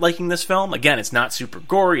not liking this film. Again, it's not super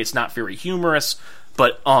gory, it's not very humorous,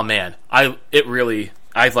 but oh man, I've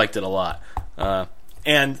liked it a lot.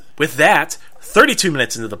 And with that, 32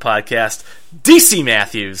 minutes into the podcast, DC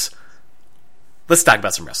Matthews, let's talk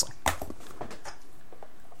about some wrestling.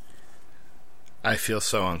 I feel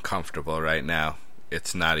so uncomfortable right now.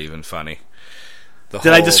 It's not even funny.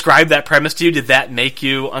 Did I describe that premise to you? Did that make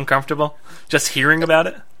you uncomfortable? Just hearing about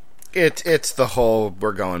it? It's the whole,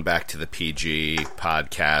 we're going back to the PG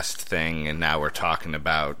podcast thing, and now we're talking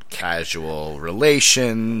about casual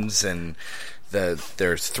relations, and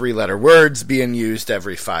there's three-letter words being used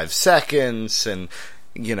every 5 seconds, and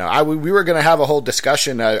we were going to have a whole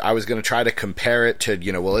discussion. I was going to try to compare it to,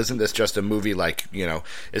 well, isn't this just a movie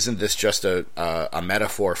isn't this just a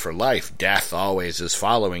metaphor for life? Death always is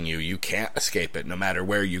following you. You can't escape it no matter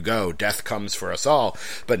where you go. Death comes for us all.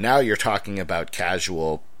 But now you're talking about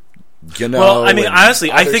casual, well, I mean,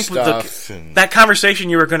 honestly, I think that conversation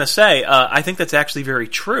you were going to say, I think that's actually very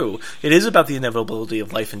true. It is about the inevitability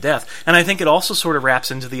of life and death, and I think it also sort of wraps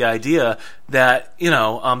into the idea that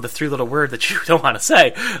the three-letter word that you don't want to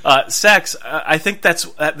say, sex. I think that's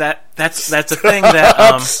a thing that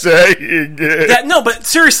Stop saying it. No, but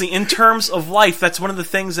seriously, in terms of life, that's one of the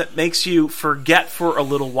things that makes you forget for a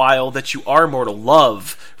little while that you are mortal.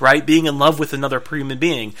 Love, right? Being in love with another human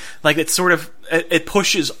being, it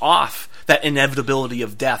pushes off that inevitability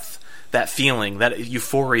of death, that feeling, that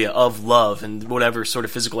euphoria of love, and whatever sort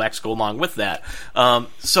of physical acts go along with that.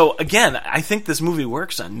 So again, I think this movie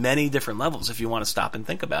works on many different levels if you want to stop and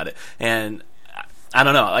think about it. And I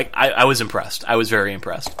don't know, I was impressed. I was very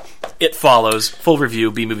impressed. It follows. Full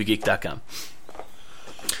review, bmoviegeek.com.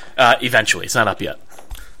 Eventually. It's not up yet.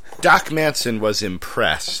 Doc Manson was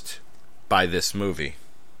impressed by this movie.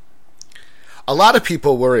 A lot of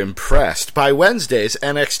people were impressed by Wednesday's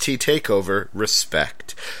NXT TakeOver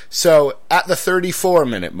Respect. So, at the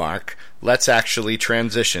 34-minute mark, let's actually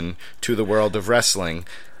transition to the world of wrestling.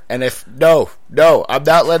 And No, I'm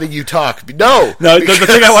not letting you talk. No, the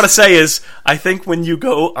thing I want to say is, I think when you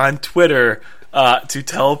go on Twitter to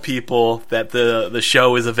tell people that the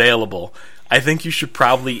show is available, I think you should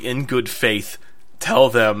probably, in good faith, tell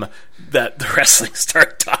them that the wrestling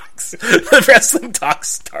talk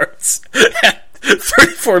starts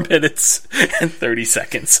 34 minutes and 30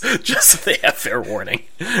 seconds, just so they have fair warning.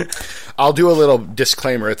 I'll do a little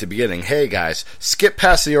disclaimer at the beginning. Hey guys, skip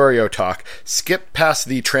past the Oreo talk, skip past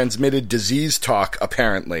the transmitted disease talk,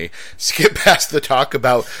 apparently, skip past the talk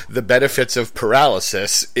about the benefits of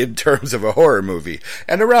paralysis in terms of a horror movie,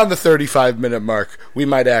 and around the 35-minute mark, we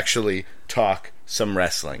might actually talk some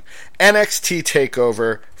wrestling. NXT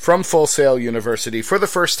TakeOver from Full Sail University. For the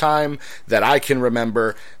first time that I can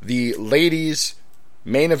remember, the ladies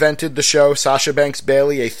main evented the show. Sasha Banks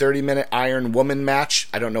Bayley, a 30-minute Iron Woman match.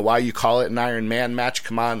 I don't know why you call it an Iron Man match.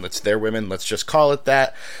 Come on, they're women. Let's just call it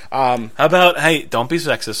that. How about, hey, don't be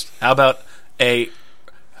sexist. How about a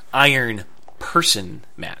Iron Person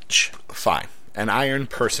match? Fine. An Iron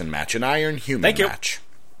Person match. An Iron Human Thank you. match.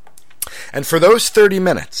 And for those 30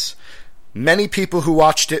 minutes, many people who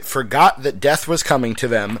watched it forgot that death was coming to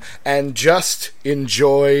them and just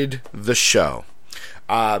enjoyed the show.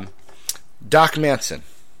 Doc Manson,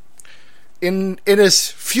 in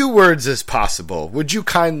as few words as possible, would you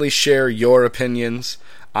kindly share your opinions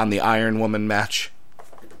on the Iron Woman match?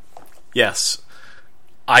 Yes.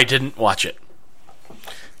 I didn't watch it.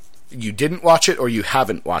 You didn't watch it or you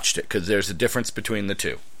haven't watched it? Because there's a difference between the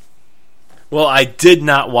two. Well, I did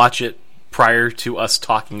not watch it prior to us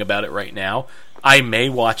talking about it right now. I may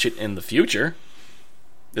watch it in the future.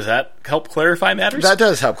 Does that help clarify matters? That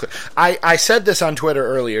does help. I said this on Twitter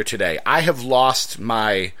earlier today. I have lost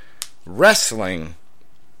my wrestling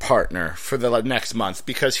partner for the next month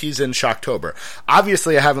because he's in Shocktober.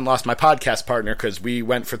 Obviously, I haven't lost my podcast partner because we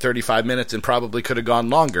went for 35 minutes and probably could have gone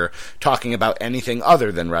longer talking about anything other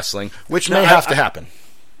than wrestling, which may have to happen.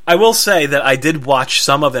 I will say that I did watch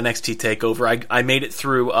some of NXT TakeOver. I made it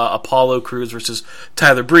through Apollo Crews versus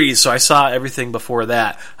Tyler Breeze, so I saw everything before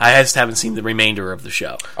that. I just haven't seen the remainder of the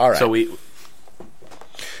show. All right.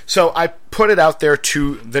 So I put it out there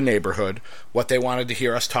to the neighborhood, what they wanted to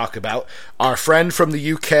hear us talk about. Our friend from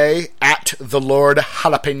the UK, at the Lord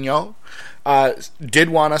Jalapeno, did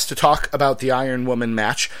want us to talk about the Iron Woman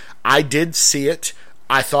match. I did see it.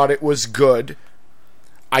 I thought it was good.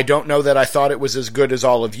 I don't know that I thought it was as good as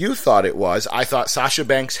all of you thought it was. I thought Sasha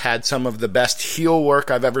Banks had some of the best heel work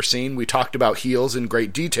I've ever seen. We talked about heels in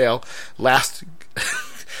great detail last...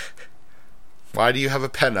 Why do you have a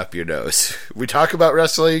pen up your nose? We talk about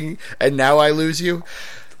wrestling, and now I lose you?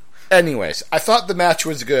 Anyways, I thought the match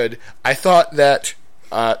was good. I thought that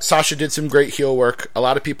Sasha did some great heel work. A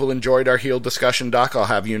lot of people enjoyed our heel discussion, Doc, I'll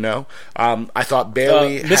have you know. I thought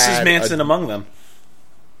Bayley Mrs. Manson among them.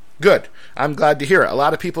 Good. I'm glad to hear it. A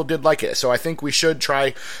lot of people did like it, so I think we should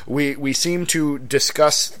try... We seem to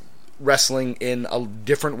discuss wrestling in a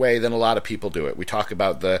different way than a lot of people do it. We talk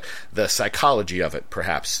about the psychology of it,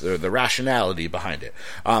 perhaps, the rationality behind it.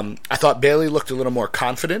 I thought Bayley looked a little more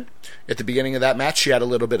confident at the beginning of that match. She had a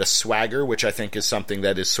little bit of swagger, which I think is something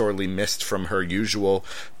that is sorely missed from her usual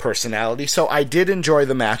personality. So I did enjoy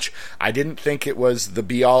the match. I didn't think it was the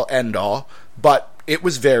be-all, end-all, but it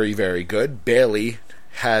was very, very good. Bayley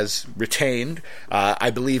has retained.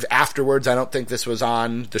 I believe afterwards, I don't think this was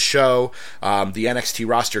on the show, the NXT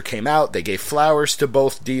roster came out. They gave flowers to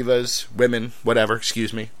both divas, women, whatever,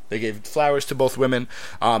 excuse me. They gave flowers to both women,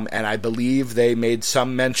 and I believe they made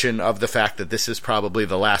some mention of the fact that this is probably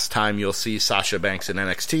the last time you'll see Sasha Banks in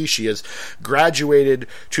NXT. She has graduated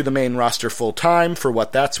to the main roster full-time, for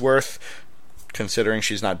what that's worth. Considering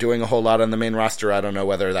she's not doing a whole lot on the main roster, I don't know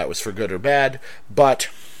whether that was for good or bad, but...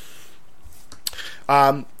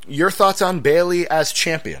 your thoughts on Bayley as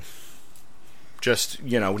champion? Just,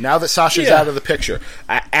 now that Sasha's out of the picture.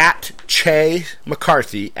 At Che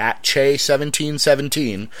McCarthy, at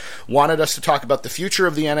Che1717, wanted us to talk about the future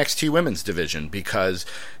of the NXT women's division, because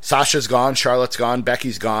Sasha's gone, Charlotte's gone,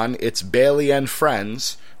 Becky's gone. It's Bayley and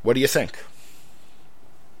friends. What do you think?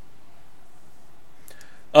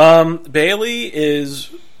 Bayley is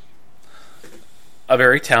a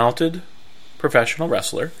very talented professional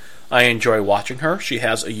wrestler. I enjoy watching her. She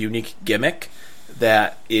has a unique gimmick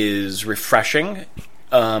that is refreshing.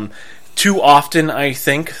 Too often, I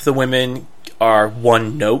think, the women are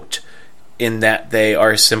one note in that they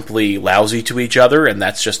are simply lousy to each other, and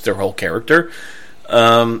that's just their whole character.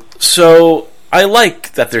 So I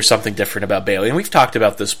like that there's something different about Bayley, and we've talked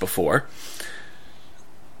about this before.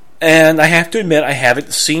 And I have to admit, I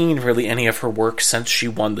haven't seen really any of her work since she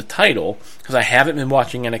won the title, because I haven't been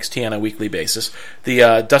watching NXT on a weekly basis.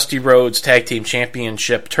 The Dusty Rhodes Tag Team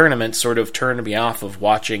Championship tournament sort of turned me off of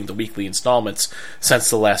watching the weekly installments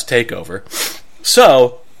since the last takeover.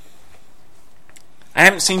 So, I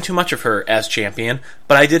haven't seen too much of her as champion,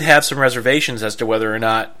 but I did have some reservations as to whether or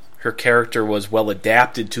not her character was well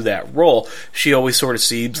adapted to that role. She always sort of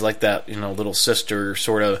seems like that, little sister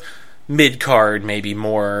sort of mid-card, maybe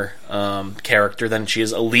more character than she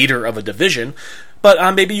is a leader of a division.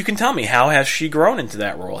 But maybe you can tell me, how has she grown into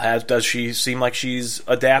that role? Does she seem like she's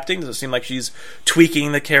adapting? Does it seem like she's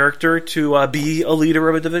tweaking the character to be a leader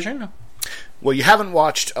of a division? Well, you haven't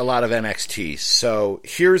watched a lot of NXT, so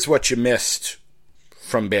here's what you missed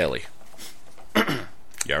from Bayley.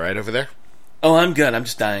 You all right over there? Oh, I'm good. I'm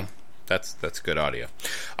just dying. That's good audio.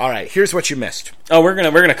 All right, here's what you missed. Oh, we're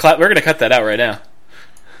gonna cut that out right now.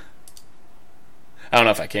 I don't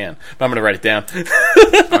know if I can, but I'm gonna write it down.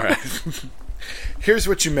 All right. Here's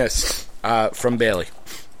what you missed from Bayley.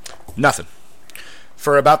 Nothing.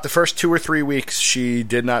 For about the first 2 or 3 weeks, she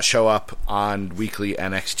did not show up on weekly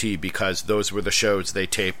NXT because those were the shows they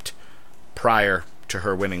taped prior to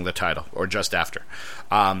her winning the title, or just after.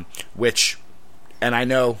 And I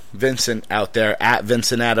know Vincent out there, at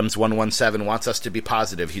Vincent Adams 117, wants us to be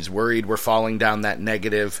positive. He's worried we're falling down that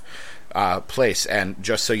negative place. And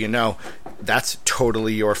just so you know, that's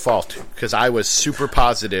totally your fault, because I was super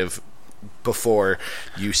positive before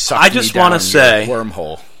you sucked me down your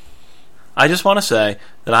wormhole. I just want to say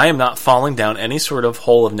that I am not falling down any sort of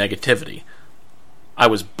hole of negativity. I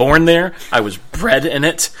was born there, I was bred in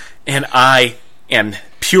it, and I am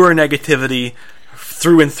pure negativity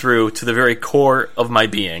through and through to the very core of my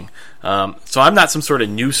being. So I'm not some sort of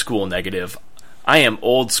new school negative. I am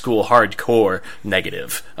old school hardcore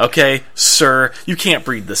negative. Okay, sir, you can't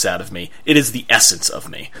breathe this out of me. It is the essence of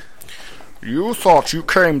me. You thought you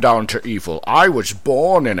came down to evil. I was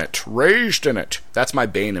born in it, raised in it. That's my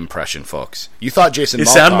Bane impression, folks. You thought Jason Malkoff...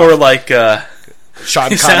 You sound more like...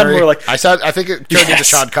 Sean Connery. I think it turned into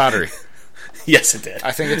Sean Connery. Yes, it did.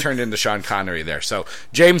 I think it turned into Sean Connery there. So,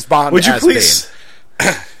 James Bond Would you as please?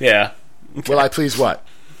 Bane. Yeah. Okay. Will I please what?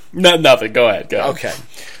 No, nothing. Go ahead. Go. Okay.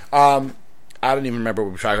 I don't even remember what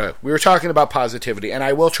we were talking about. We were talking about positivity, and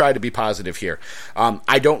I will try to be positive here.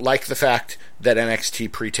 I don't like the fact that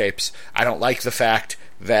NXT pre-tapes. I don't like the fact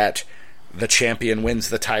that the champion wins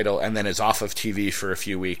the title and then is off of TV for a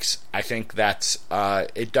few weeks. I think that's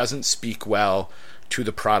it doesn't speak well to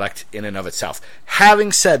the product in and of itself.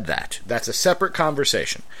 Having said that, that's a separate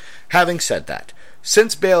conversation. Having said that,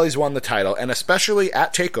 since Bayley's won the title, and especially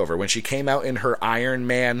at TakeOver when she came out in her Iron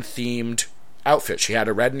Man themed outfit. She had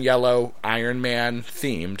a red and yellow Iron Man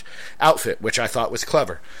themed outfit, which I thought was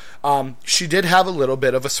clever. She did have a little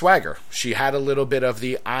bit of a swagger. She had a little bit of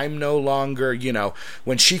the I'm no longer,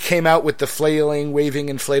 when she came out with the flailing, waving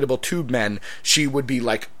inflatable tube men, she would be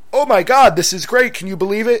like, oh my god, this is great, can you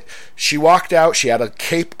believe it? She walked out, she had a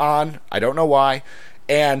cape on, I don't know why,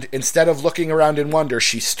 and instead of looking around in wonder,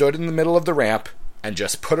 she stood in the middle of the ramp and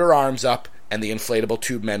just put her arms up, and the inflatable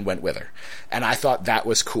tube men went with her. And I thought that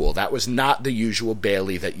was cool. That was not the usual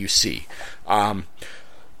Bayley that you see.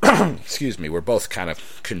 Excuse me, we're both kind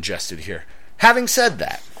of congested here. Having said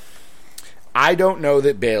that, I don't know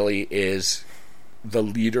that Bayley is the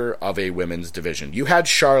leader of a women's division. You had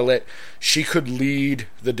Charlotte. She could lead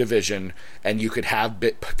the division, and you could have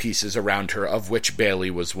bit pieces around her, of which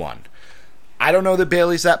Bayley was one. I don't know that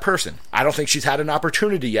Bayley's that person. I don't think she's had an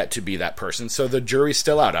opportunity yet to be that person, so the jury's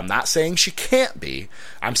still out. I'm not saying she can't be.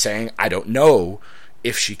 I'm saying I don't know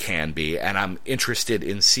if she can be, and I'm interested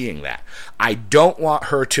in seeing that. I don't want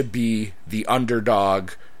her to be the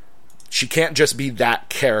underdog. She can't just be that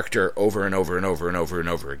character over and over and over and over and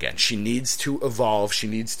over again. She needs to evolve. She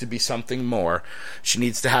needs to be something more. She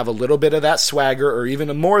needs to have a little bit of that swagger, or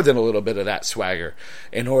even more than a little bit of that swagger,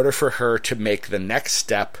 in order for her to make the next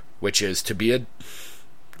step, which is to be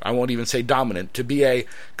I won't even say dominant, to be a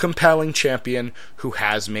compelling champion who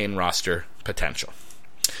has main roster potential.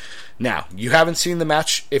 Now, you haven't seen the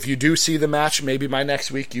match. If you do see the match, maybe by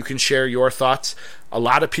next week you can share your thoughts. A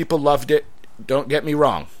lot of people loved it. Don't get me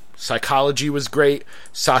wrong. Psychology was great.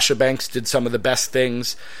 Sasha Banks did some of the best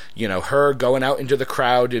things. Her going out into the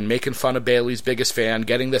crowd and making fun of Bayley's biggest fan,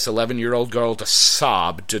 getting this 11-year-old girl to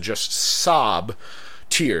just sob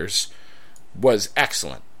tears, was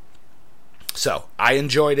excellent. So, I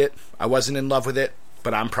enjoyed it. I wasn't in love with it,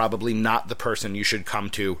 but I'm probably not the person you should come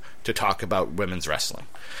to talk about women's wrestling.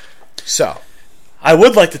 So, I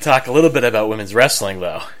would like to talk a little bit about women's wrestling,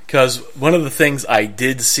 though, because one of the things I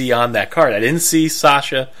did see on that card, I didn't see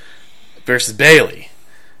Sasha versus Bayley,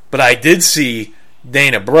 but I did see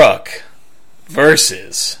Dana Brooke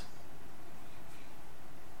versus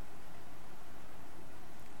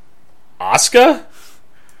Asuka?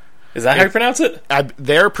 Is that how you pronounce it?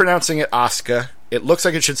 They're pronouncing it Asuka. It looks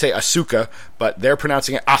like it should say Asuka, but they're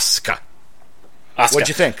pronouncing it Asuka. What'd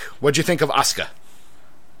you think? What'd you think of Asuka?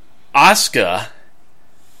 Asuka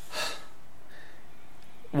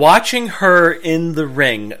watching her in the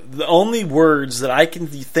ring, the only words that I can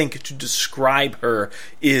think to describe her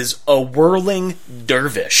is a whirling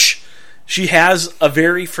dervish. She has a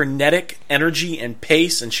very frenetic energy and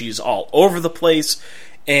pace, and she's all over the place.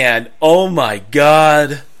 And, oh my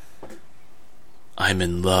God, I'm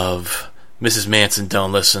in love. Mrs. Manson,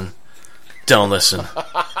 don't listen. Don't listen.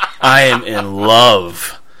 I am in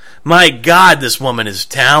love. My God, this woman is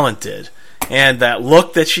talented. And that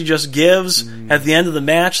look that she just gives at the end of the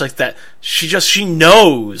match, like that, she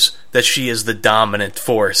knows that she is the dominant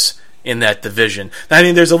force in that division. I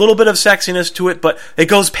mean, there's a little bit of sexiness to it, but it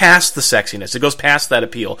goes past the sexiness. It goes past that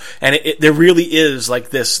appeal, and there really is like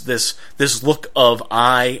this look of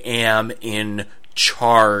I am in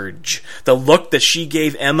charge. The look that she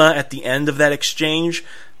gave Emma at the end of that exchange.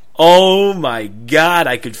 Oh my God,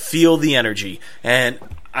 I could feel the energy, and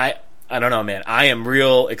I don't know, man. I am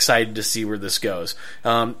real excited to see where this goes.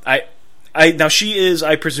 Now she is,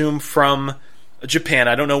 I presume, from Japan.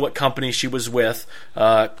 I don't know what company she was with.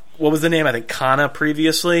 What was the name? I think Kana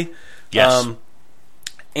previously. Yes.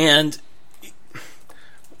 And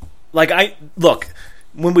look,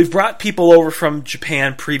 when we've brought people over from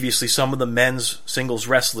Japan previously, some of the men's singles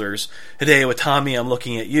wrestlers, Hideo Itami, I'm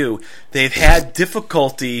looking at you, they've had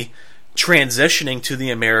difficulty transitioning to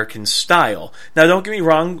the American style. Now, don't get me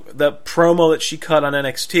wrong, the promo that she cut on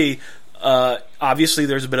NXT, obviously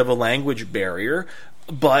there's a bit of a language barrier,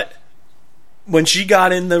 but when she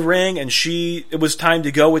got in the ring and it was time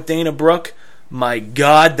to go with Dana Brooke, my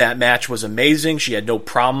God, that match was amazing. She had no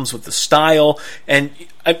problems with the style, and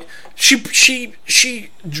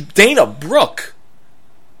Dana Brooke,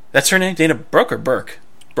 that's her name, Dana Brooke or Burke?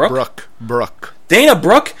 Brooke. Dana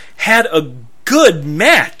Brooke had a good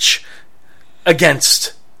match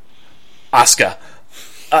against Asuka.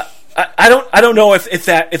 I don't know if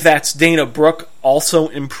that's Dana Brooke also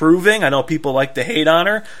improving. I know people like to hate on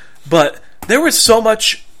her, but there was so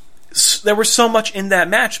much in that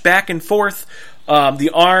match, back and forth.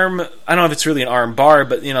 The arm, I don't know if it's really an arm bar,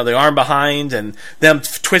 but the arm behind and them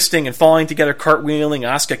twisting and falling together, cartwheeling,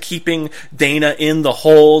 Asuka keeping Dana in the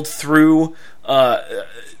hold through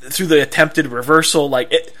the attempted reversal.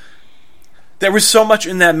 There was so much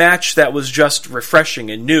in that match that was just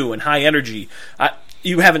refreshing and new and high energy.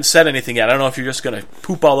 You haven't said anything yet. I don't know if you're just going to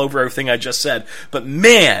poop all over everything I just said, but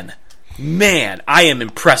man, I am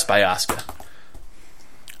impressed by Asuka.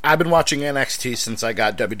 I've been watching NXT since I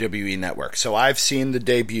got WWE Network, so I've seen the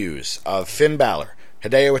debuts of Finn Balor,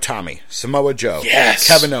 Hideo Itami, Samoa Joe, yes,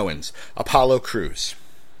 Kevin Owens, Apollo Crews.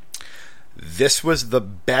 This was the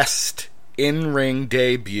best in-ring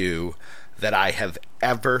debut that I have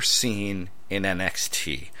ever seen in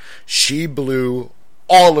NXT. She blew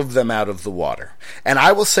all of them out of the water. And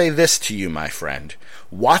I will say this to you, my friend.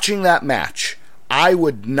 Watching that match, I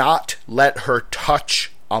would not let her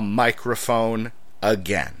touch a microphone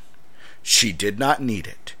again. She did not need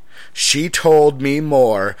it. She told me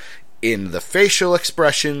more in the facial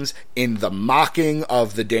expressions, in the mocking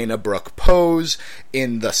of the Dana Brooke pose,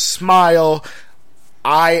 in the smile.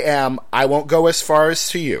 I won't go as far as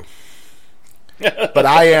to you, but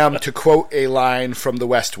I am, to quote a line from The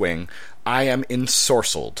West Wing, I am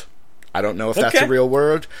ensorcelled. I don't know if that's a real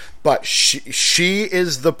word, but she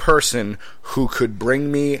is the person who could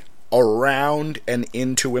bring me around and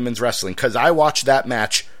into women's wrestling, because I watched that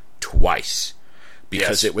match twice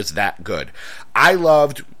because it was that good. I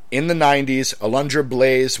loved, in the 90s, Alundra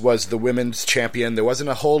Blaze was the women's champion. There wasn't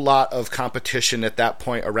a whole lot of competition at that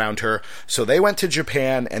point around her, so they went to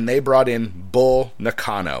Japan and they brought in Bull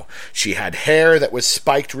Nakano. She had hair that was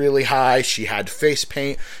spiked really high. She had face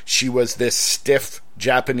paint. She was this stiff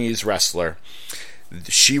Japanese wrestler.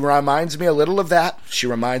 She reminds me a little of that. She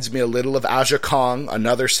reminds me a little of Aja Kong,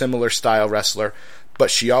 another similar style wrestler. But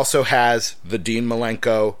she also has the Dean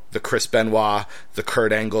Malenko, the Chris Benoit, the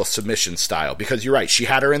Kurt Angle submission style. Because you're right, she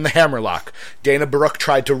had her in the hammerlock. Dana Brooke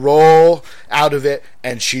tried to roll out of it,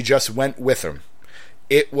 and she just went with him.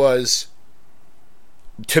 It was,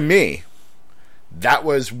 to me, that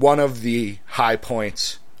was one of the high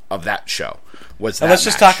points of that show. Let's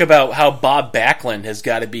just talk about how Bob Backlund has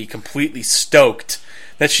got to be completely stoked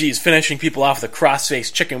that she's finishing people off with a cross-face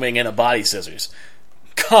chicken wing and a body scissors.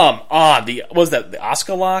 Come on. Was that the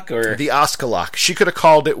Asuka lock? Or? The Asuka lock. She could have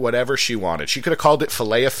called it whatever she wanted. She could have called it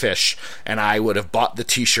Filet of Fish, and I would have bought the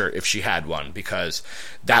t-shirt if she had one, because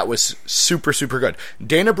that was super, super good.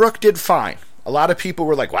 Dana Brooke did fine. A lot of people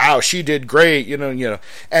were like, wow, she did great, And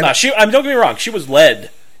don't get me wrong, she was led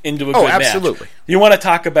into a good match. Absolutely. You want to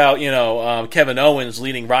talk about, Kevin Owens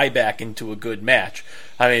leading Ryback into a good match.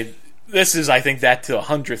 I mean, this is, I think, that to the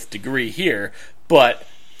 100th degree here, but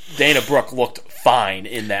Dana Brooke looked fine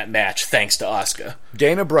in that match, thanks to Asuka.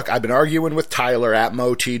 Dana Brooke, I've been arguing with Tyler at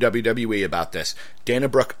MoT WWE about this. Dana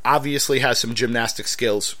Brooke obviously has some gymnastic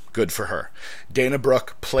skills. Good for her. Dana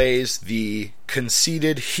Brooke plays the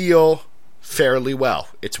conceited heel fairly well.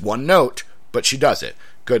 It's one note, but she does it.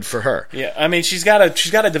 Good for her. Yeah, I mean, she's got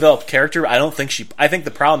to develop character. I think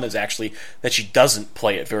the problem is actually that she doesn't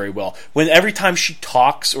play it very well. When every time she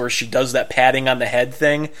talks or she does that patting on the head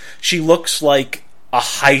thing, she looks like a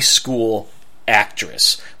high school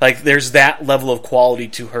actress. Like, there's that level of quality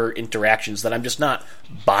to her interactions that I'm just not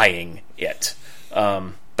buying it.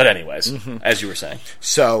 But anyways, as you were saying.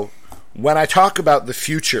 So, when I talk about the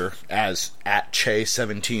future, as at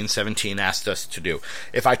Che1717 asked us to do,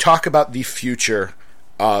 if I talk about the future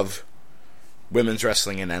of women's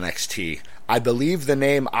wrestling in NXT, I believe the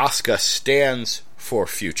name Asuka stands for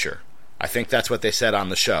future. I think that's what they said on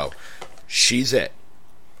the show. She's it.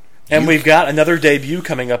 And we've got another debut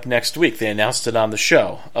coming up next week. They announced it on the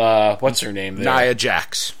show. What's her name there? Nia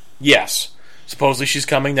Jax. Yes. Supposedly she's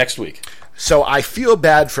coming next week. So I feel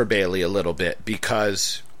bad for Bayley a little bit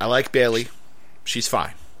because I like Bayley. She's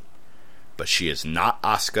fine. But she is not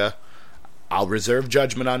Asuka. I'll reserve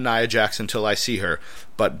judgment on Nia Jax until I see her.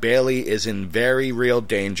 But Bayley is in very real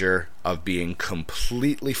danger of being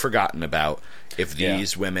completely forgotten about if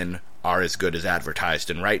these women are as good as advertised.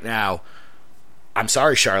 And right now, I'm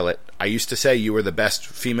sorry, Charlotte. I used to say you were the best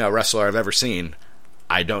female wrestler I've ever seen.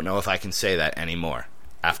 I don't know if I can say that anymore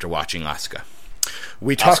after watching Asuka.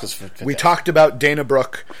 We talked about Dana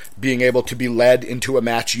Brooke being able to be led into a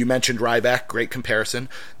match. You mentioned Ryback. Great comparison.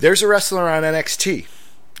 There's a wrestler on NXT.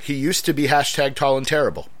 He used to be #tall and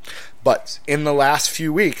terrible. But in the last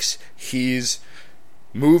few weeks, he's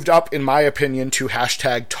moved up, in my opinion, to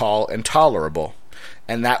 #tall and tolerable.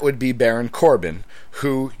 And that would be Baron Corbin,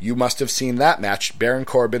 who you must have seen that match, Baron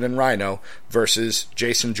Corbin and Rhino versus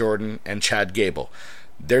Jason Jordan and Chad Gable.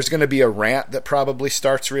 There's going to be a rant that probably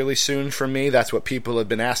starts really soon from me. That's what people have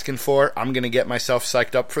been asking for. I'm going to get myself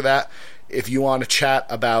psyched up for that. If you want to chat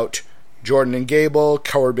about Jordan and Gable,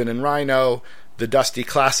 Corbin and Rhino, the Dusty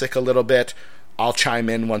Classic a little bit, I'll chime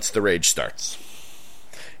in once the rage starts.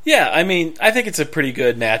 Yeah, I mean, I think it's a pretty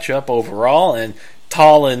good matchup overall, and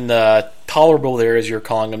tall and tolerable there, as you're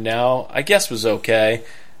calling him now, I guess was okay.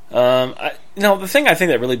 The thing I think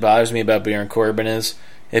that really bothers me about Baron Corbin is,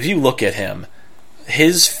 if you look at him,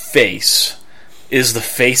 his face is the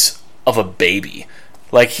face of a baby.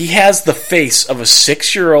 Like, he has the face of a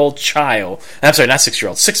 6-year-old child. I'm sorry, not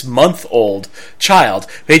 6-year-old, 6-month-old child.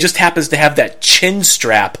 He just happens to have that chin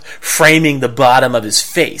strap framing the bottom of his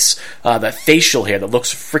face. That facial hair that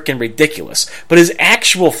looks freaking ridiculous. But his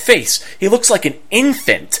actual face, he looks like an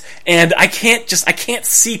infant. And I can't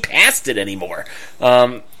see past it anymore.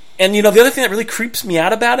 And, the other thing that really creeps me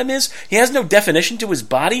out about him is he has no definition to his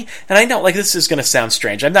body. And I know, this is going to sound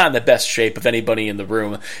strange. I'm not in the best shape of anybody in the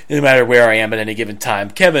room, no matter where I am at any given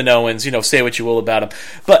time. Kevin Owens, say what you will about him.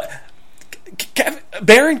 But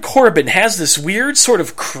Baron Corbin has this weird sort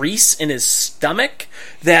of crease in his stomach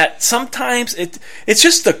that sometimes it's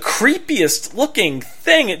just the creepiest looking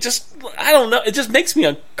thing. I don't know, it just makes me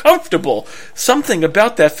uncomfortable. Something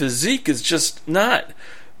about that physique is just not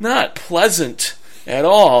pleasant at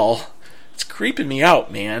all. It's creeping me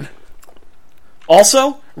out, man.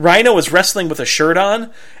 Also, Rhino is wrestling with a shirt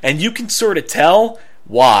on, and you can sort of tell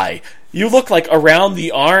why. You look like around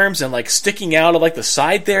the arms and sticking out of the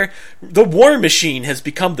side there. The War Machine has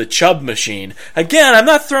become the Chub Machine. Again, I'm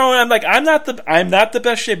not the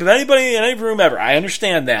best shape of anybody in any room ever. I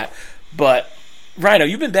understand that. But Rhino,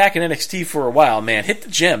 you've been back in NXT for a while, man. Hit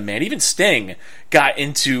the gym, man. Even Sting got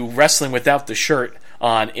into wrestling without the shirt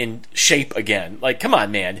on in shape again. Come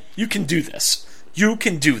on, man. You can do this. You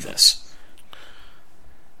can do this.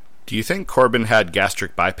 Do you think Corbin had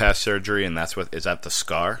gastric bypass surgery and is that the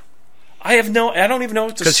scar? I don't even know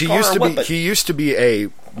if it's a scar or what. He used to be a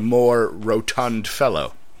more rotund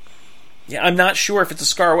fellow. Yeah, I'm not sure if it's a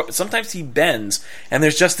scar or what, but sometimes he bends and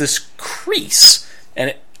there's just this crease,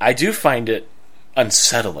 and I do find it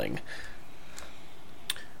unsettling.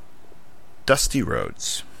 Dusty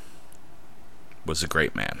Rhodes was a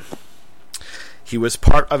great man. He was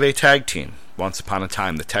part of a tag team once upon a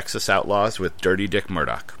time, the Texas Outlaws with Dirty Dick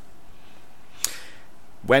Murdoch.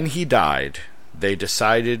 When he died, they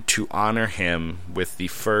decided to honor him with the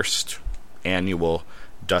first annual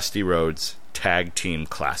Dusty Rhodes Tag Team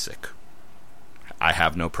Classic. I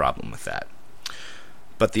have no problem with that.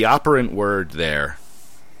 But the operant word there,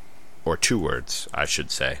 or 2 words, I should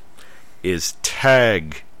say, is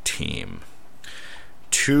tag team.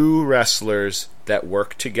 2 wrestlers that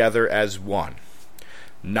work together as one.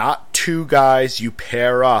 Not 2 guys you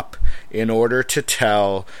pair up in order to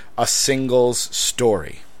tell a singles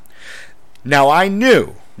story. Now, I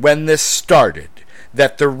knew when this started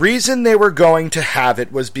that the reason they were going to have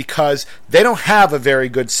it was because they don't have a very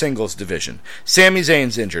good singles division. Sami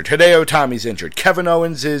Zayn's injured. Hideo Itami's injured. Kevin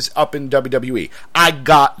Owens is up in WWE. I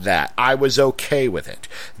got that. I was okay with it.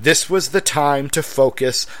 This was the time to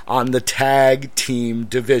focus on the tag team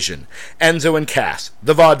division. Enzo and Cass,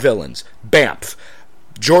 the Vaudevillains, Bamf,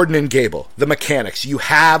 Jordan and Gable, the Mechanics. You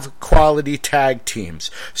have quality tag teams.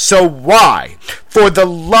 So why, for the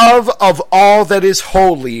love of all that is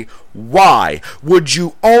holy, why would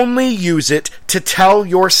you only use it to tell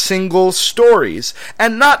your single stories,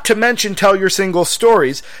 and not to mention tell your single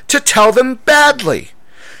stories, to tell them badly?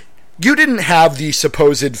 You didn't have the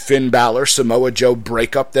supposed Finn Balor Samoa Joe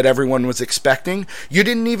breakup that everyone was expecting. You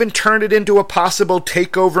didn't even turn it into a possible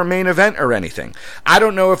takeover main event or anything. I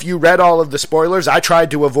don't know if you read all of the spoilers. I tried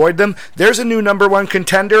to avoid them. There's a new number one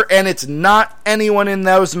contender, and it's not anyone in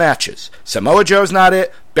those matches. Samoa Joe's not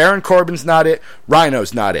it. Baron Corbin's not it.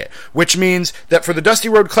 Rhino's not it. Which means that for the Dusty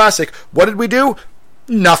Road Classic, what did we do?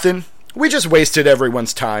 Nothing. We just wasted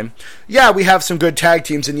everyone's time. Yeah, we have some good tag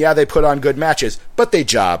teams, and yeah, they put on good matches, but they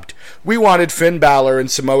jobbed. We wanted Finn Balor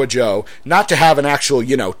and Samoa Joe not to have an actual,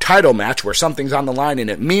 title match where something's on the line and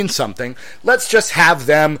it means something. Let's just have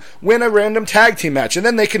them win a random tag team match, and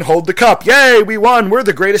then they can hold the cup. Yay, we won. We're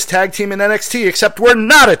the greatest tag team in NXT, except we're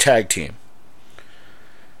not a tag team.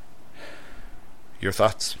 Your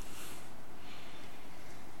thoughts?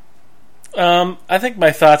 I think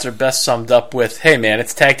my thoughts are best summed up with, hey man,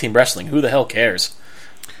 it's tag team wrestling. Who the hell cares?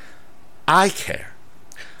 I care.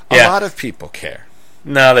 A lot of people care.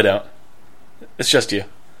 No, they don't. It's just you.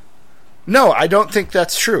 No, I don't think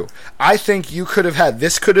that's true. I think you could have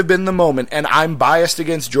this could have been the moment, and I'm biased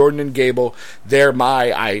against Jordan and Gable. They're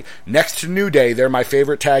next to New Day, they're my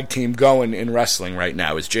favorite tag team going in wrestling right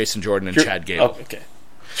now, is Jason Jordan and Chad Gable. Oh, okay.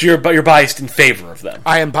 So you're biased in favor of them.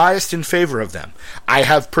 I am biased in favor of them. I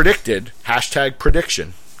have predicted,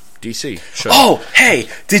 #prediction, DC. Sure. Oh, hey,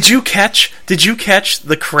 did you catch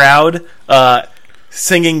the crowd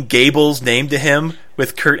singing Gable's name to him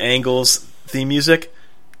with Kurt Angle's theme music?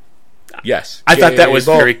 Yes. I thought that was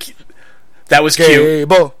very cute. That was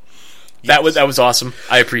Gable. Cute. That was awesome.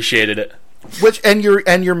 I appreciated it.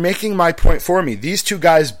 You're making my point for me. These two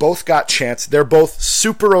guys both got chance. They're both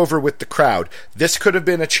super over with the crowd. This could have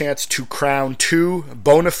been a chance to crown two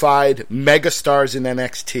bona fide megastars in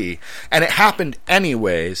NXT, and it happened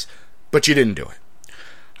anyways, but you didn't do it.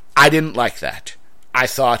 I didn't like that. I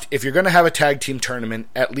thought, if you're going to have a tag team tournament,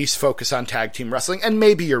 at least focus on tag team wrestling, and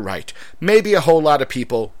maybe you're right. Maybe a whole lot of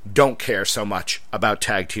people don't care so much about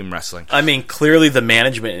tag team wrestling. I mean, clearly the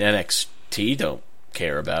management in NXT don't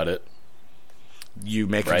care about it. You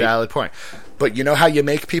make a valid point. But you know how you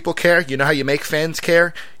make people care? You know how you make fans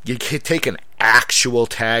care? You take an actual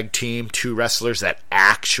tag team, two wrestlers that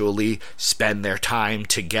actually spend their time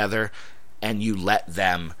together, and you let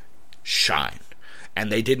them shine.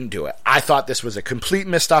 And they didn't do it. I thought this was a complete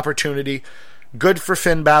missed opportunity. Good for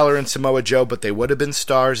Finn Balor and Samoa Joe, but they would have been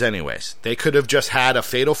stars anyways. They could have just had a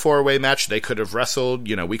fatal four-way match. They could have wrestled,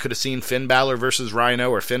 we could have seen Finn Balor versus Rhino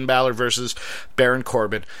or Finn Balor versus Baron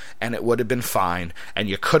Corbin, and it would have been fine. And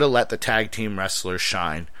you could have let the tag team wrestlers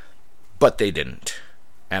shine, but they didn't.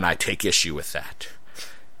 And I take issue with that.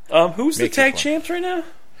 Who's the tag champs right now?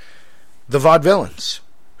 The Vaudevillains,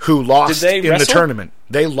 who lost in wrestle? the tournament.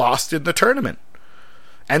 They lost in the tournament.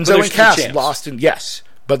 Enzo and Cass lost in... Yes.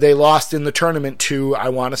 But they lost in the tournament to, I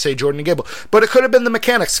want to say, Jordan and Gable. But it could have been the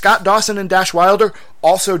Mechanics. Scott Dawson and Dash Wilder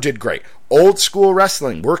also did great. Old school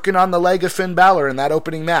wrestling, working on the leg of Finn Balor in that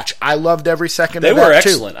opening match. I loved every second of that, too. They were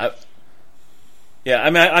excellent.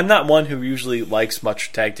 I'm not one who usually likes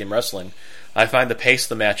much tag team wrestling. I find the pace of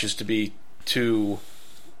the matches to be too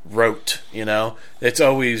rote, It's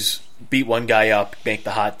always beat one guy up, make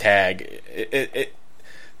the hot tag.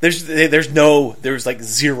 There's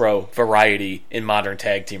zero variety in modern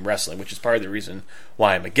tag team wrestling, which is part of the reason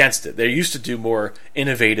why I'm against it. They used to do more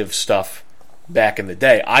innovative stuff back in the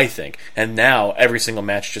day, I think, and now every single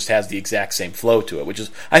match just has the exact same flow to it, which is,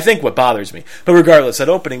 I think, what bothers me. But regardless, that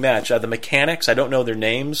opening match, the Mechanics, I don't know their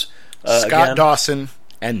names. Scott Dawson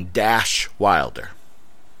and Dash Wilder.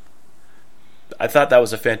 I thought that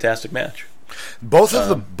was a fantastic match. Both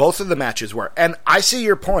of the matches were, and I see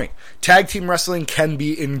your point. Tag team wrestling can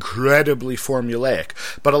be incredibly formulaic,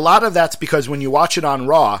 but a lot of that's because when you watch it on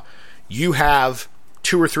Raw, you have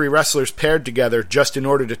two or three wrestlers paired together just in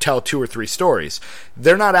order to tell two or three stories.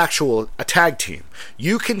 They're not a tag team.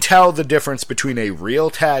 You can tell the difference between a real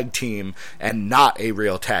tag team and not a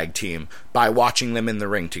real tag team by watching them in the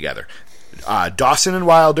ring together. Dawson and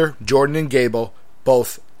Wilder, Jordan and Gable,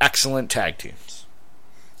 both excellent tag teams.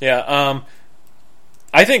 Yeah,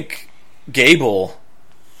 I think Gable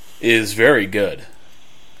is very good.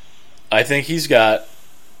 I think he's got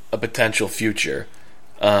a potential future.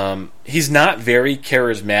 He's not very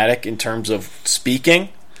charismatic in terms of speaking,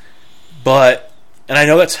 and I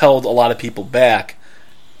know that's held a lot of people back,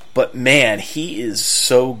 but man, he is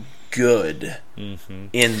so good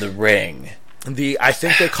in the ring. I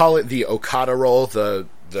think they call it the Okada roll, the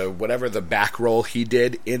whatever the back roll he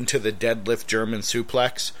did into the deadlift German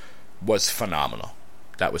suplex was phenomenal.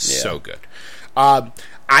 That was so good.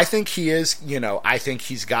 I think he is, I think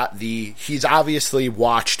he's obviously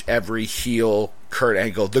watched every heel Kurt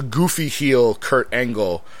Angle, the goofy heel Kurt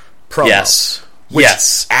Angle promo. Yes. Which,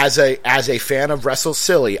 yes. As a fan of Wrestle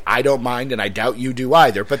Silly, I don't mind, and I doubt you do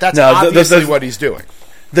either, but that's obviously what he's doing.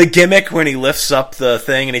 The gimmick when he lifts up the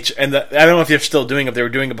thing, I don't know if you're still doing it, if they were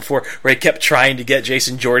doing it before, where he kept trying to get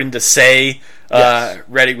Jason Jordan to say,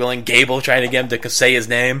 Ready, Willing, Gable, trying to get him to say his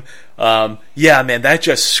name. Yeah, man, that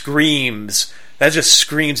just screams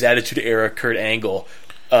Attitude Era Kurt Angle,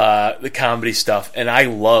 the comedy stuff, and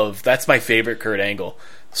that's my favorite Kurt Angle.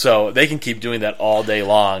 So they can keep doing that all day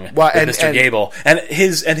long with Mr. Gable. And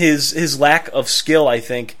his lack of skill, I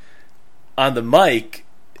think, on the mic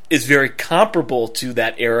is very comparable to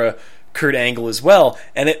that era Kurt Angle as well,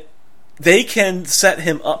 and they can set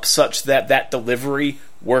him up such that delivery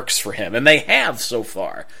works for him, and they have so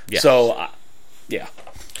far. Yes. So,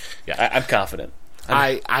 I'm confident.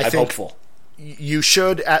 I'm think hopeful. You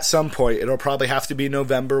should, at some point, it'll probably have to be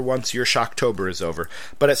November once your Shocktober is over,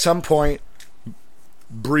 but at some point,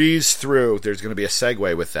 breeze through, there's going to be a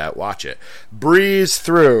segue with that, watch it, breeze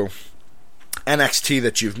through NXT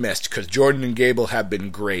that you've missed, because Jordan and Gable have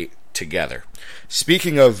been great together.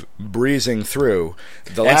 Speaking of breezing through,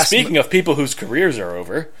 speaking of people whose careers are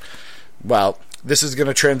over, well, this is going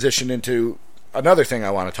to transition into another thing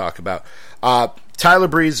I want to talk about. Tyler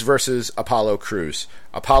Breeze versus Apollo Crews.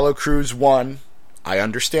 Apollo Crews won. I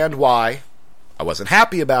understand why. I wasn't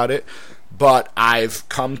happy about it, but I've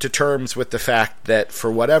come to terms with the fact that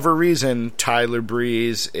for whatever reason, Tyler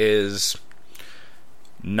Breeze is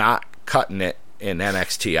not cutting it in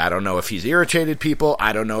NXT. I don't know if he's irritated people.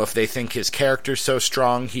 I don't know if they think his character's so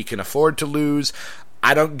strong he can afford to lose.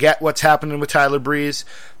 I don't get what's happening with Tyler Breeze,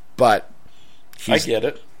 but I get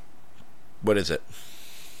it. What is it?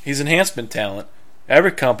 He's enhancement talent.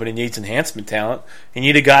 Every company needs enhancement talent. You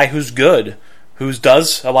need a guy who's good,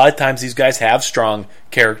 a lot of times these guys have strong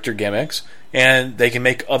character gimmicks, and they can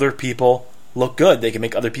make other people look good. They can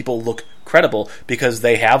make other people look credible because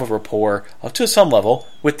they have a rapport to some level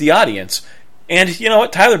with the audience. And you know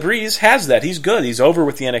what? Tyler Breeze has that. He's good. He's over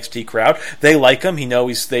with the NXT crowd. They like him. They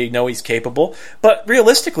know he's capable. But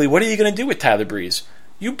realistically, what are you going to do with Tyler Breeze?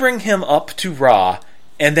 You bring him up to Raw,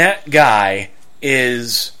 and that guy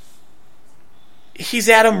he's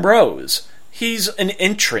Adam Rose. He's an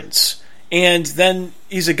entrance. And then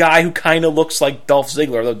he's a guy who kind of looks like Dolph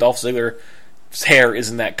Ziggler, although Dolph Ziggler's hair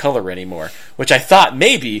isn't that color anymore, which I thought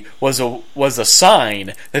maybe was a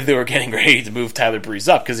sign that they were getting ready to move Tyler Breeze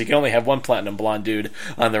up, because he can only have one platinum blonde dude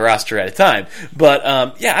on the roster at a time. But,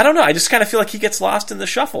 I don't know. I just kind of feel like he gets lost in the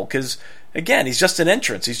shuffle, because, again, he's just an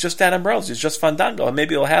entrance. He's just Adam Rose. He's just Fandango. And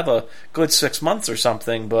maybe he'll have a good 6 months or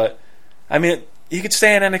something, but, I mean, he could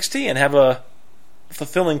stay in NXT and have a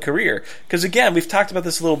fulfilling career, because again, we've talked about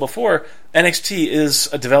this a little before. NXT is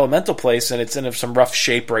a developmental place, and it's in some rough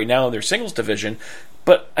shape right now in their singles division,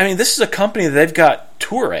 but I mean, this is a company that they've got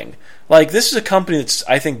touring. Like, this is a company that's,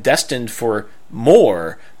 I think, destined for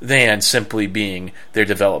more than simply being their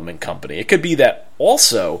development company. It could be that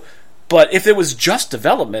also, but if it was just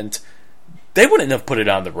development, they wouldn't have put it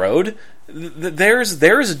on the road. There is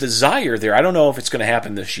a desire there. I don't know if it's going to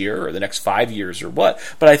happen this year or the next 5 years or what,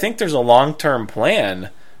 but I think there's a long-term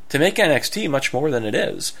plan to make NXT much more than it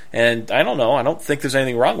is. And I don't know. I don't think there's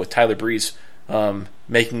anything wrong with Tyler Breeze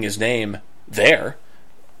making his name there.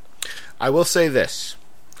 I will say this.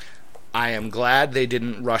 I am glad they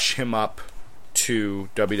didn't rush him up to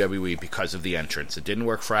WWE because of the entrance. It didn't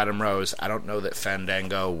work for Adam Rose. I don't know that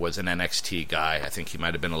Fandango was an NXT guy. I think he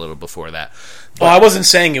might have been a little before that. But, I wasn't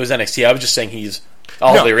saying it was NXT. I was just saying he's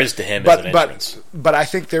there is to him is an entrance. But I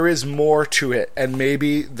think there is more to it, and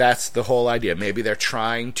maybe that's the whole idea. Maybe they're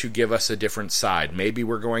trying to give us a different side. Maybe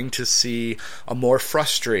we're going to see a more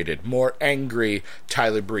frustrated, more angry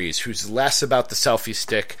Tyler Breeze, who's less about the selfie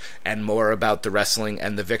stick and more about the wrestling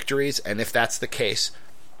and the victories. And if that's the case,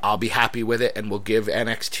 I'll be happy with it, and we'll give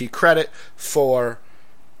NXT credit for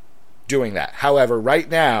doing that. However, right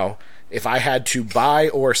now, if I had to buy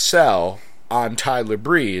or sell on Tyler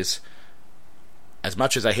Breeze, as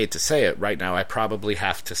much as I hate to say it, right now I probably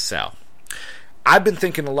have to sell. I've been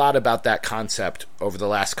thinking a lot about that concept over the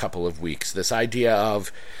last couple of weeks. This idea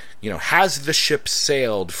of, has the ship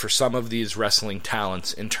sailed for some of these wrestling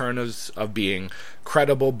talents in terms of being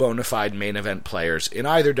credible, bona fide main event players in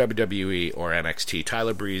either WWE or NXT?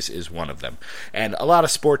 Tyler Breeze is one of them. And a lot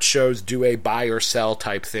of sports shows do a buy or sell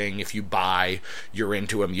type thing. If you buy, you're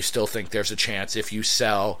into him. You still think there's a chance. If you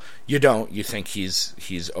sell, you don't. You think he's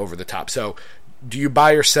over the top. So, do you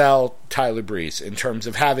buy or sell Tyler Breeze in terms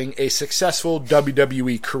of having a successful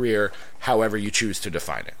WWE career, however you choose to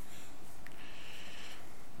define it?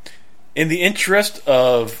 In the interest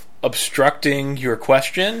of obstructing your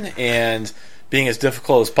question and being as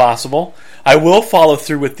difficult as possible, I will follow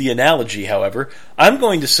through with the analogy, however. I'm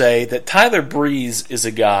going to say that Tyler Breeze is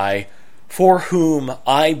a guy for whom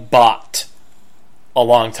I bought a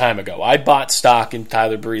long time ago. I bought stock in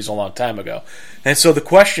Tyler Breeze a long time ago. And so the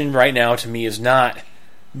question right now to me is not,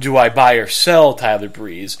 do I buy or sell Tyler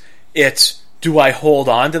Breeze? It's, do I hold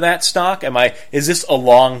on to that stock? Is this a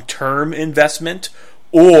long-term investment?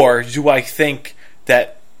 Or do I think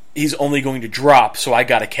that he's only going to drop, so I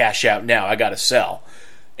got to cash out now, I got to sell?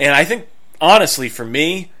 And I think, honestly, for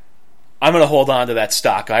me, I'm going to hold on to that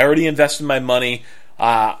stock. I already invested my money.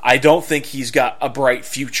 I don't think he's got a bright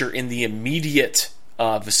future in the immediate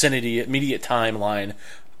vicinity, immediate timeline.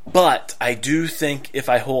 But I do think if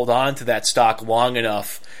I hold on to that stock long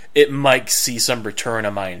enough, it might see some return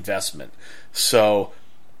on my investment. So,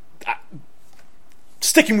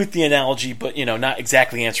 sticking with the analogy, but not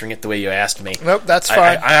exactly answering it the way you asked me. Nope, that's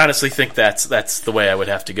fine. I honestly think that's the way I would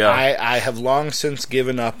have to go. I have long since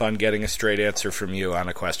given up on getting a straight answer from you on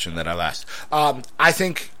a question that I've asked. I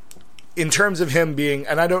think, in terms of him being,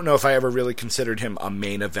 and I don't know if I ever really considered him a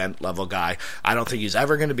main event level guy. I don't think he's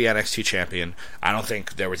ever going to be NXT champion. I don't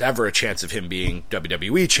think there was ever a chance of him being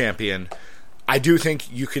WWE champion. I do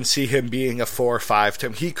think you can see him being a 4 or 5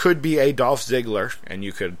 time. He could be a Dolph Ziggler, and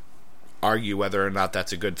you could argue whether or not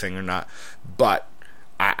that's a good thing or not. But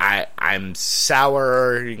I'm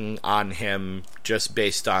souring on him just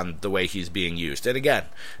based on the way he's being used. And again,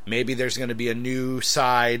 maybe there's going to be a new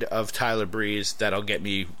side of Tyler Breeze that'll get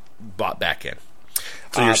me bought back in.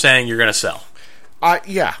 So you're saying you're going to sell?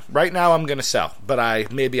 Yeah, right now I'm going to sell.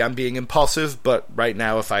 But maybe I'm being impulsive, but right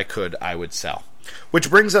now if I could, I would sell.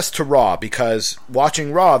 Which brings us to Raw, because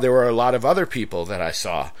watching Raw, there were a lot of other people that I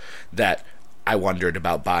saw that I wondered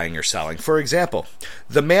about buying or selling. For example,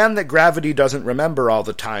 the man that gravity doesn't remember all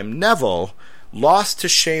the time, Neville, lost to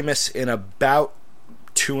Sheamus in about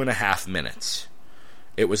 2.5 minutes.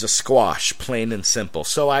 It was a squash, plain and simple.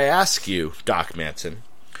 So I ask you, Doc Manson,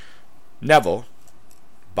 Neville,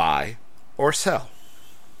 buy or sell?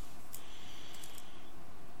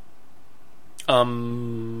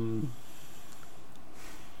 In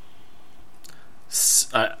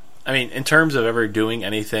terms of ever doing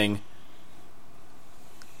anything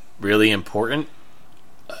really important,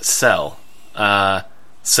 sell.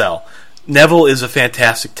 Sell. Neville is a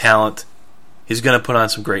fantastic talent. He's going to put on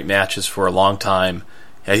some great matches for a long time.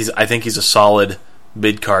 I think he's a solid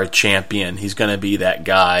mid-card champion. He's going to be that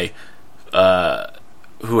guy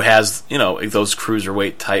who has, those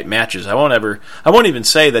cruiserweight type matches. I won't even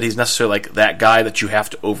say that he's necessarily like that guy that you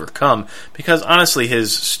have to overcome, because honestly,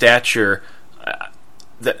 his stature,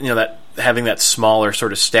 that having that smaller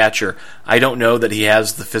sort of stature, I don't know that he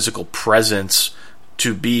has the physical presence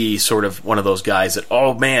to be sort of one of those guys that,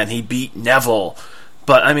 oh man, he beat Neville.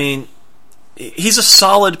 But he's a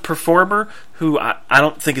solid performer who I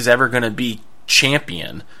don't think is ever going to be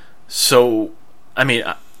champion. So,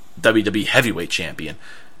 WWE heavyweight champion.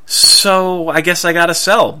 So I guess I got to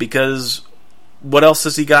sell, because what else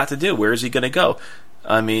has he got to do? Where is he going to go?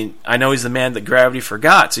 I know he's the man that gravity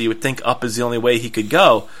forgot, so you would think up is the only way he could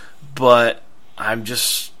go, but I'm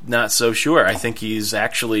just not so sure. I think he's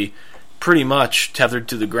actually pretty much tethered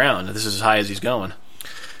to the ground. This is as high as he's going.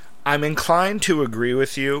 I'm inclined to agree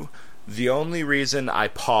with you. The only reason I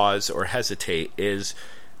pause or hesitate is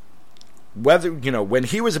whether, when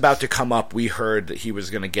he was about to come up, we heard that he was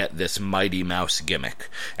going to get this Mighty Mouse gimmick,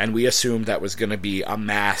 and we assumed that was going to be a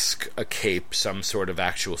mask, a cape, some sort of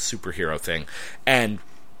actual superhero thing, and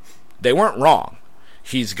they weren't wrong.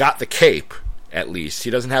 He's got the cape, at least. He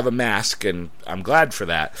doesn't have a mask, and I'm glad for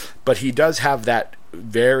that, but he does have that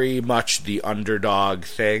very much the underdog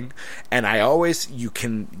thing, and you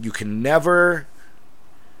can never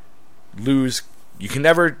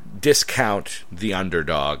discount the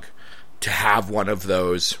underdog to have one of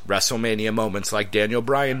those WrestleMania moments like Daniel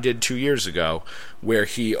Bryan did 2 years ago, where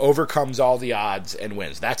he overcomes all the odds and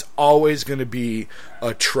wins. That's always going to be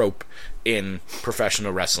a trope in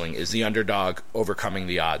professional wrestling, is the underdog overcoming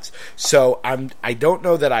the odds. So I don't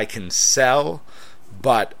know that I can sell,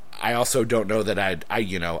 but I also don't know that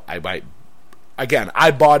I might. Again,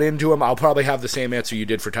 I bought into him. I'll probably have the same answer you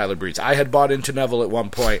did for Tyler Breeze. I had bought into Neville at one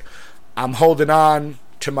point. I'm holding on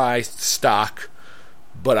to my stock,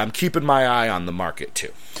 but I'm keeping my eye on the market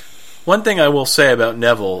too. One thing I will say about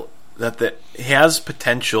Neville, that he has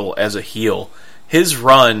potential as a heel. His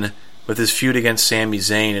run with his feud against Sami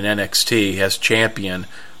Zayn in NXT as champion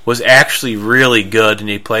was actually really good, and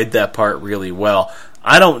he played that part really well.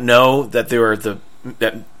 I don't know that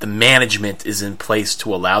that the management is in place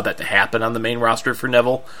to allow that to happen on the main roster for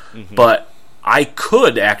Neville, but I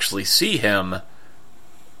could actually see him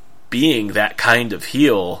being that kind of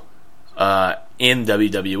heel in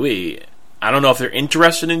WWE. I don't know if they're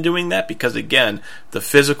interested in doing that because, again, the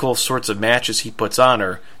physical sorts of matches he puts on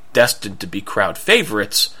are destined to be crowd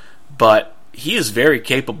favorites, but he is very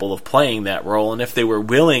capable of playing that role, and if they were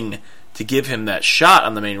willing to give him that shot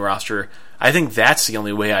on the main roster, I think that's the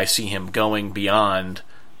only way I see him going beyond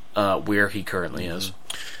where he currently is.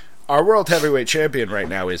 Our World Heavyweight Champion right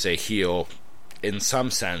now is a heel in some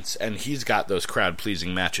sense, and he's got those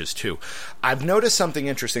crowd-pleasing matches too. I've noticed something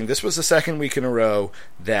interesting. This was the second week in a row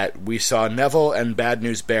that we saw Neville and Bad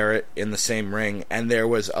News Barrett in the same ring, and there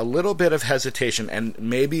was a little bit of hesitation, and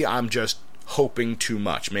maybe I'm just hoping too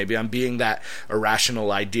much. Maybe I'm being that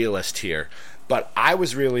irrational idealist here, but I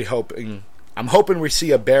was really hoping... I'm hoping we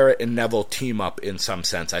see a Barrett and Neville team up in some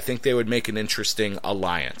sense. I think they would make an interesting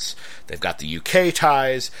alliance. They've got the UK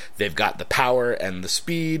ties, they've got the power and the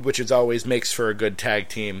speed, which is always makes for a good tag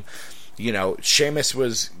team. You know, Sheamus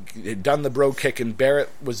had done the bro kick, and Barrett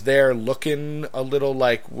was there looking a little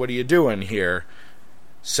like, what are you doing here?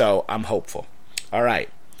 So I'm hopeful. All right.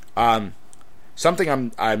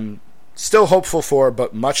 Something I'm still hopeful for,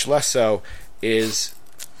 but much less so, is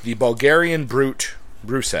the Bulgarian brute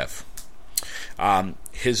Rusev.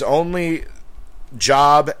 His only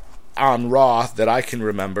job on Raw that I can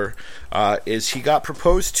remember is he got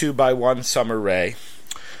proposed to by one Summer Rae.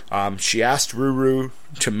 She asked Ruru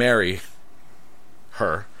to marry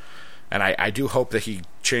her, and I do hope that he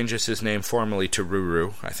changes his name formally to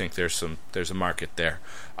Ruru. I think there's a market there.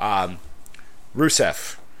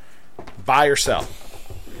 Rusev, buy or sell?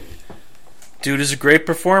 Dude is a great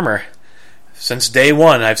performer. Since day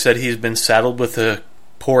one, I've said he's been saddled with a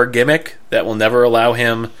poor gimmick that will never allow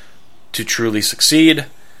him to truly succeed.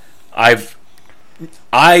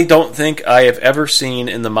 I don't think I have ever seen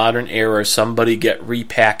in the modern era somebody get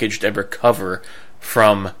repackaged and recover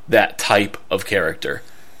from that type of character.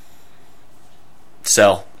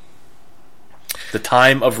 Sell. The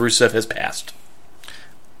time of Rusev has passed.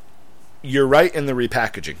 You're right in the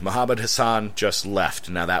repackaging. Muhammad Hassan just left.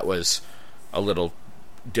 Now that was a little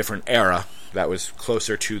different era. That was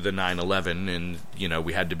closer to the 9/11, and, you know,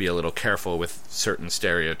 we had to be a little careful with certain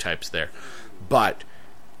stereotypes there. But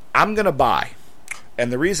I'm going to buy.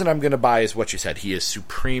 And the reason I'm going to buy is what you said. He is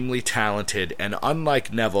supremely talented, and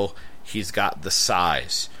unlike Neville, he's got the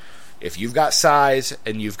size. If you've got size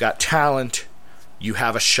and you've got talent, you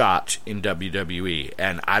have a shot in WWE.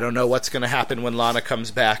 And I don't know what's going to happen when Lana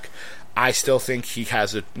comes back. I still think he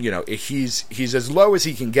has he's as low as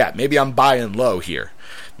he can get. Maybe I'm buying low here.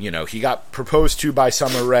 You know, he got proposed to by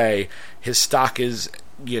Summer Rae. His stock is,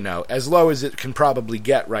 as low as it can probably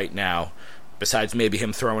get right now, besides maybe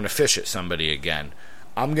him throwing a fish at somebody again.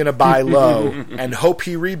 I'm going to buy low and hope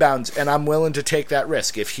he rebounds, and I'm willing to take that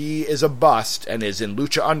risk. If he is a bust and is in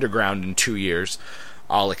Lucha Underground in 2 years,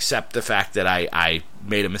 I'll accept the fact that I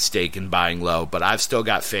made a mistake in buying low, but I've still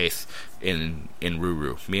got faith in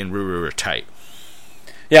Ruru. Me and Ruru are tight.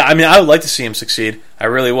 Yeah, I mean, I would like to see him succeed. I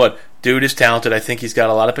really would. Dude is talented. I think he's got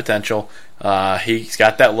a lot of potential. He's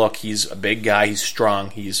got that look. He's a big guy. He's strong.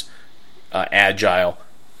 He's agile.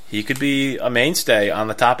 He could be a mainstay on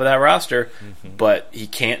the top of that roster, but he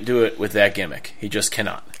can't do it with that gimmick. He just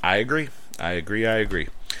cannot. I agree.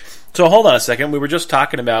 So hold on a second. We were just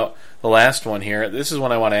talking about the last one here. This is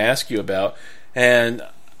one I want to ask you about. And,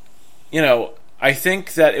 I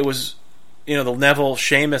think that it was, the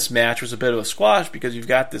Neville-Sheamus match was a bit of a squash because you've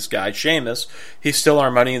got this guy, Sheamus. He's still our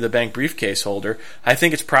Money in the Bank briefcase holder. I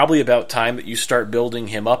think it's probably about time that you start building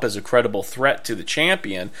him up as a credible threat to the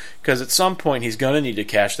champion, because at some point he's going to need to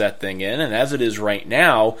cash that thing in, and as it is right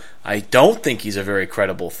now, I don't think he's a very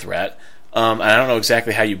credible threat. I don't know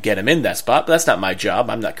exactly how you get him in that spot, but that's not my job.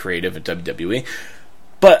 I'm not creative at WWE.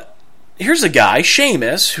 But here's a guy,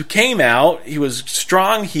 Sheamus, who came out. He was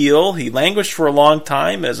strong heel. He languished for a long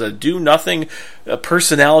time as a do-nothing,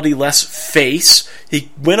 personality-less face.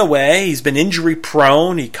 He went away. He's been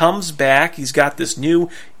injury-prone. He comes back. He's got this new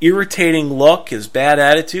irritating look, his bad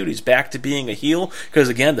attitude. He's back to being a heel because,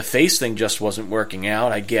 again, the face thing just wasn't working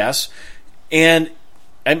out, I guess. And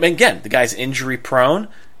again, the guy's injury-prone.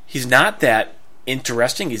 He's not that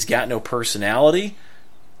interesting. He's got no personality.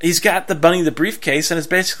 He's got the Money in the Briefcase, and it's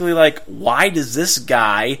basically like, why does this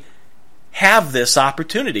guy have this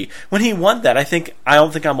opportunity? When he won that, I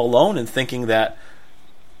don't think I'm alone in thinking that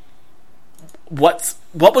what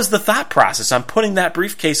was the thought process on putting that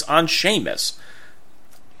briefcase on Sheamus?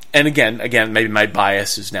 And again, maybe my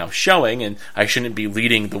bias is now showing, and I shouldn't be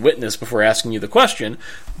leading the witness before asking you the question,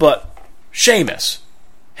 but Sheamus,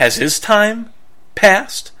 has his time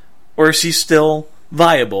passed, or is he still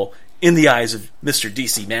viable in the eyes of Mr.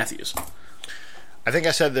 DC Matthews? I think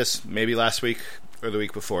I said this maybe last week or the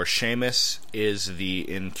week before. Sheamus is the,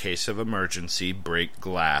 in case of emergency, break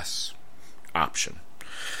glass option.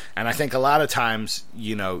 And I think a lot of times,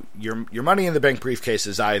 your Money in the Bank briefcase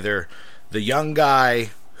is either the young guy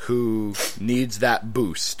who needs that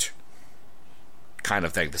boost kind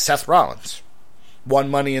of thing. The Seth Rollins won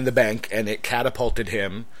Money in the Bank, and it catapulted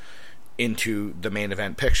him into the main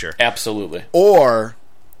event picture. Absolutely. Or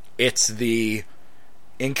it's the,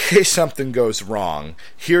 in case something goes wrong,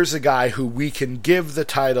 here's a guy who we can give the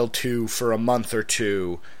title to for a month or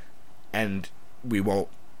two, and the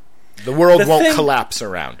world won't collapse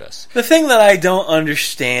around us. The thing that I don't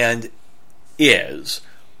understand is,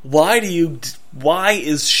 why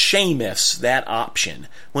is Sheamus that option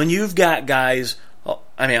when you've got guys?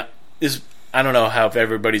 I don't know how if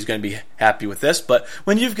everybody's going to be happy with this, but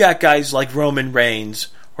when you've got guys like Roman Reigns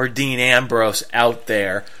or Dean Ambrose out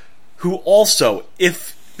there, who also,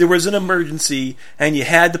 if there was an emergency and you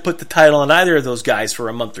had to put the title on either of those guys for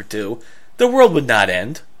a month or two, the world would not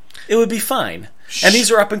end. It would be fine. And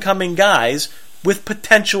these are up-and-coming guys with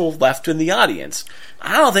potential left in the audience.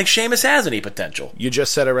 I don't think Sheamus has any potential. You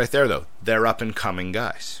just said it right there, though. They're up-and-coming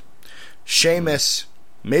guys. Sheamus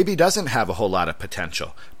maybe doesn't have a whole lot of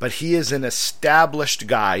potential, but he is an established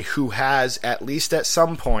guy who has, at least at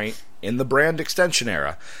some point in the brand extension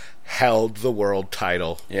era, held the world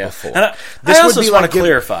title before. And I also just want to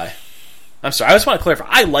clarify. I'm sorry, I just want to clarify.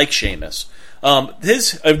 I like Sheamus.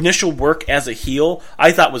 His initial work as a heel,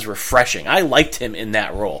 I thought was refreshing. I liked him in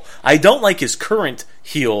that role. I don't like his current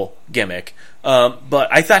heel gimmick, but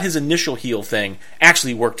I thought his initial heel thing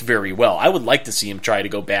actually worked very well. I would like to see him try to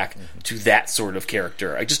go back to that sort of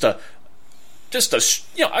character.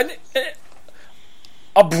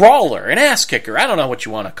 A brawler, an ass kicker. I don't know what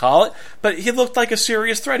you want to call it, but he looked like a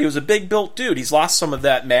serious threat. He was a big built dude. He's lost some of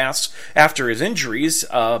that mass after his injuries,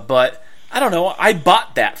 but I don't know. I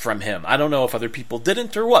bought that from him. I don't know if other people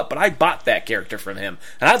didn't or what, but I bought that character from him,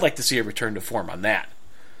 and I'd like to see a return to form on that.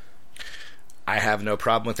 I have no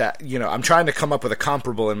problem with that. I'm trying to come up with a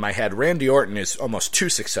comparable in my head. Randy Orton is almost too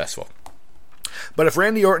successful. But if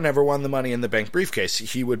Randy Orton ever won the Money in the Bank briefcase,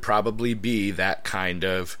 he would probably be that kind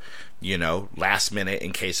of, last minute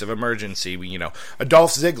in case of emergency. A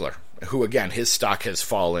Dolph Ziggler, who, again, his stock has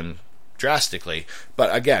fallen drastically.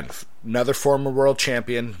 But again, another former world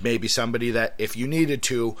champion, maybe somebody that if you needed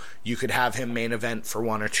to, you could have him main event for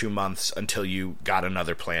 1 or 2 months until you got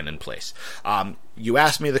another plan in place. You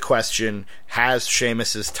asked me the question, has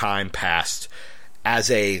Sheamus's time passed? As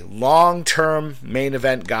a long-term main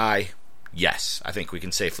event guy, yes, I think we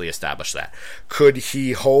can safely establish that. Could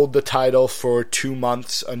he hold the title for 2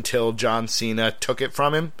 months until John Cena took it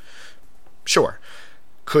from him? Sure.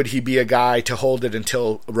 Could he be a guy to hold it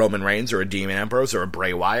until Roman Reigns or a Dean Ambrose or a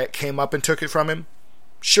Bray Wyatt came up and took it from him?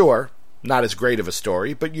 Sure. Not as great of a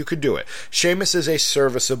story, but you could do it. Sheamus is a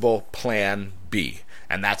serviceable plan B,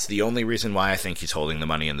 and that's the only reason why I think he's holding the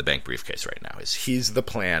Money in the Bank briefcase right now, is he's the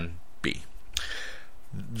plan B.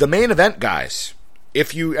 The main event guys,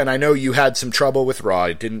 and I know you had some trouble with Raw,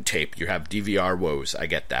 it didn't tape, you have DVR woes, I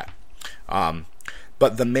get that.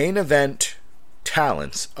 But the main event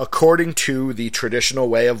talents, according to the traditional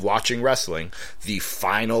way of watching wrestling, the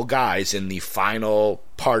final guys in the final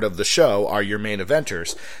part of the show are your main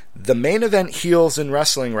eventers. The main event heels in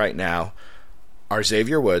wrestling right now are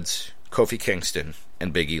Xavier Woods, Kofi Kingston,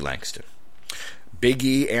 and Big E Langston. Big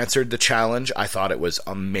E answered the challenge. I thought it was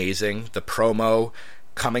amazing. The promo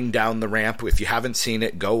coming down the ramp, if you haven't seen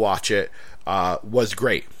it, go watch it, was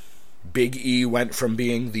great. Big E went from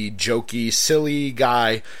being the jokey, silly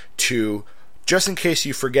guy to, just in case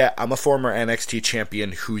you forget, I'm a former NXT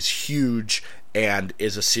champion who's huge and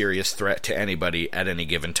is a serious threat to anybody at any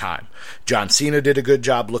given time. John Cena did a good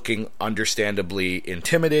job looking understandably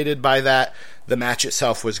intimidated by that. The match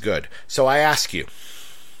itself was good. So I ask you,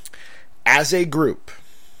 as a group,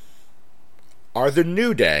 are the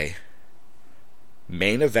New Day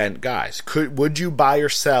main event guys? Would you buy or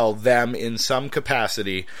sell them in some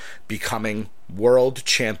capacity becoming world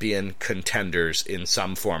champion contenders in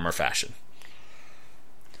some form or fashion?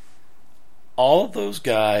 All of those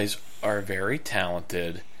guys are very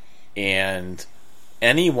talented and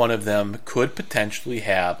any one of them could potentially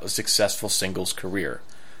have a successful singles career.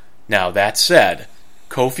 Now, that said,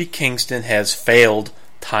 Kofi Kingston has failed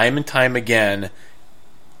time and time again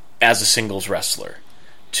as a singles wrestler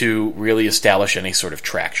to really establish any sort of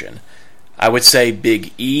traction. I would say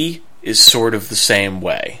Big E is sort of the same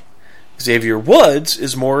way. Xavier Woods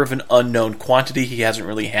is more of an unknown quantity. He hasn't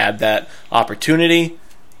really had that opportunity.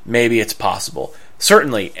 Maybe it's possible.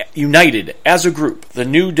 Certainly, united as a group, the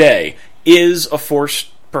New Day is a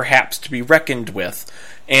force perhaps to be reckoned with.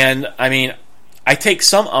 And, I mean, I take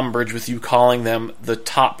some umbrage with you calling them the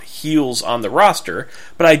top heels on the roster,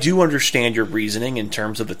 but I do understand your reasoning in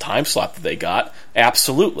terms of the time slot that they got.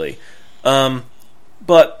 Absolutely.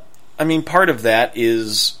 But, I mean, part of that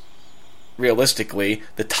is, realistically,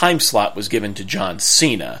 the time slot was given to John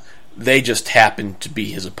Cena. They just happened to be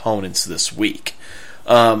his opponents this week.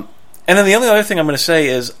 And then the only other thing I'm going to say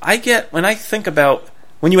is, when I think about,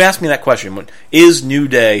 when you ask me that question, is New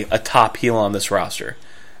Day a top heel on this roster?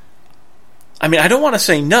 I mean, I don't want to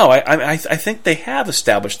say no. I think they have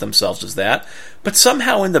established themselves as that. But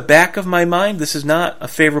somehow in the back of my mind, this is not a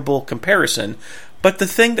favorable comparison. But the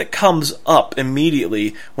thing that comes up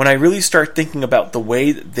immediately when I really start thinking about the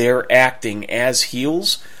way that they're acting as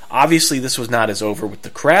heels, obviously this was not as over with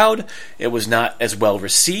the crowd. It was not as well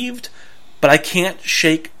received. But I can't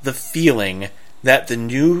shake the feeling that the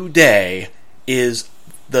New Day is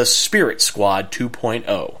the Spirit Squad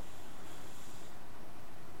 2.0.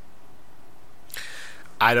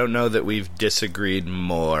 I don't know that we've disagreed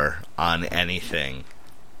more on anything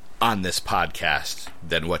on this podcast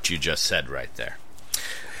than what you just said right there.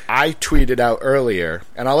 I tweeted out earlier,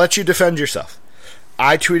 and I'll let you defend yourself.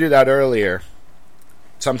 I tweeted out earlier,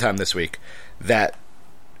 sometime this week, that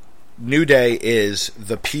New Day is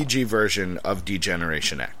the PG version of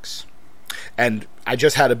D-Generation X. And I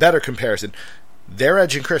just had a better comparison. They're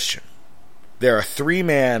Edge and Christian. They're a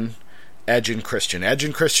three-man Edge and Christian. Edge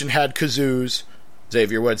and Christian had kazoos.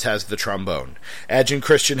 Xavier Woods has the trombone. Edge and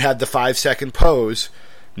Christian had the 5-second pose.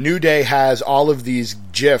 New Day has all of these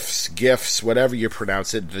GIFs, whatever you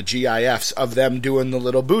pronounce it, the GIFs, of them doing the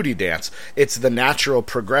little booty dance. It's the natural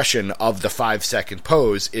progression of the 5-second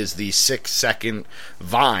pose is the 6-second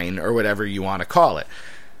vine, or whatever you want to call it.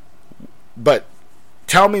 But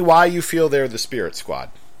tell me why you feel they're the Spirit Squad,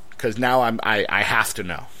 because now I have to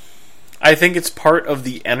know. I think it's part of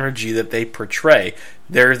the energy that they portray.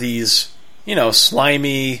 They're these,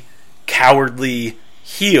 slimy, cowardly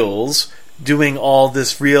heels doing all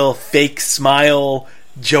this real fake smile,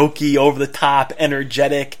 jokey, over-the-top,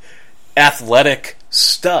 energetic, athletic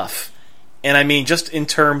stuff. And I mean, just in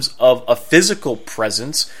terms of a physical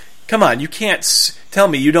presence, come on, you can't tell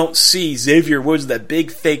me you don't see Xavier Woods with that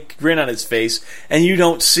big fake grin on his face, and you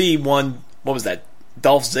don't see one, what was that,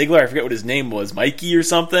 Dolph Ziggler? I forget what his name was, Mikey or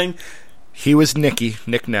something? He was Nick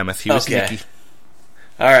Nemeth. He was okay. Nicky.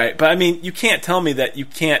 All right, but I mean, you can't tell me that you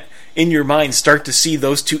can't, in your mind, start to see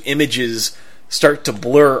those two images start to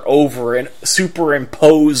blur over and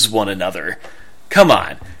superimpose one another. Come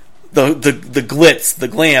on, the glitz, the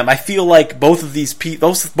glam. I feel like both of these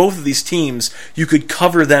teams, you could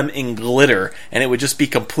cover them in glitter, and it would just be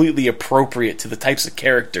completely appropriate to the types of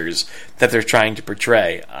characters that they're trying to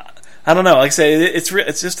portray. I don't know. Like I say, it's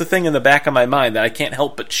just a thing in the back of my mind that I can't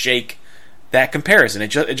help but shake that comparison. It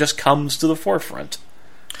just comes to the forefront.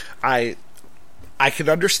 I can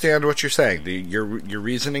understand what you're saying. Your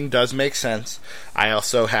reasoning does make sense. I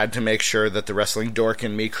also had to make sure that the wrestling dork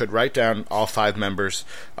in me could write down all 5 members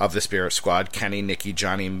of the Spirit Squad: Kenny, Nicky,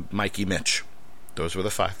 Johnny, Mikey, Mitch. Those were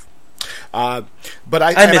the 5. But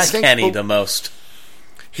I miss Kenny the most.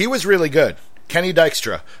 He was really good. Kenny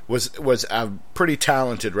Dykstra was a pretty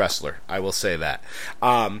talented wrestler. I will say that.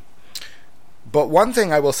 But one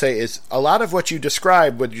thing I will say is a lot of what you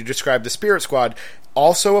described when you described the Spirit Squad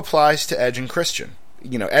also applies to Edge and Christian.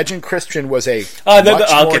 Edge and Christian was a much more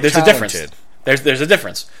there's talented. A difference. There's a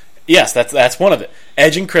difference. Yes, that's one of it.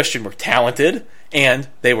 Edge and Christian were talented, and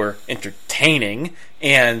they were entertaining,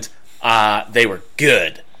 and they were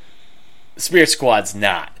good. The Spirit Squad's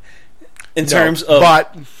not. In terms of...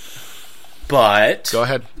 But... Go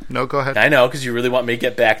ahead. No, go ahead. I know, because you really want me to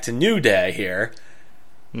get back to New Day here.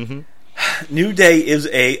 Mm-hmm. New Day is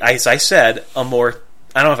as I said, a more...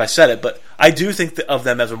 I don't know if I said it, but I do think of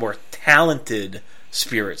them as a more talented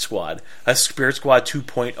Spirit Squad. A Spirit Squad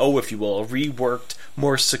 2.0, if you will. A reworked,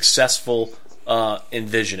 more successful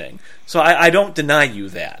envisioning. So I don't deny you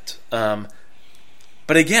that. But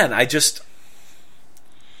again, I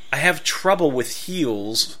have trouble with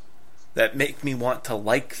heels that make me want to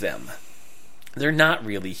like them. They're not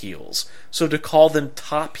really heels. So to call them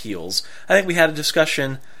top heels, I think we had a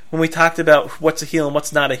discussion when we talked about what's a heel and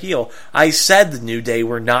what's not a heel, I said the New Day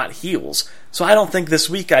were not heels. So I don't think this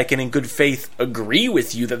week I can in good faith agree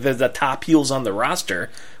with you that they're the top heels on the roster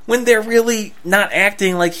when they're really not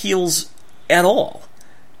acting like heels at all.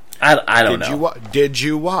 I don't know. Did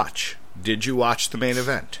you watch the main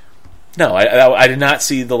event? No, I did not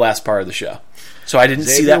see the last part of the show. So I didn't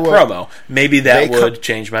see that promo. Maybe that would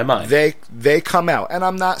change my mind. They come out, and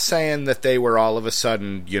I'm not saying that they were all of a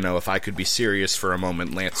sudden, if I could be serious for a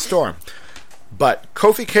moment, Lance Storm. But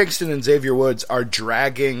Kofi Kingston and Xavier Woods are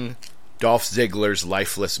dragging Dolph Ziggler's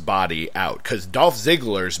lifeless body out, because Dolph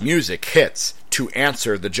Ziggler's music hits to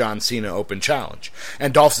answer the John Cena Open Challenge.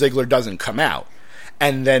 And Dolph Ziggler doesn't come out.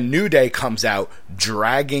 And then New Day comes out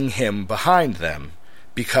dragging him behind them,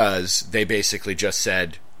 because they basically just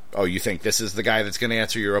said, oh, you think this is the guy that's going to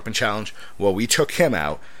answer your open challenge? Well, we took him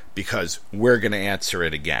out because we're going to answer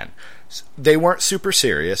it again. They weren't super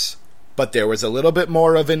serious, but there was a little bit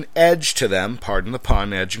more of an edge to them. Pardon the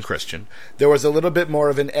pun, Edge and Christian. There was a little bit more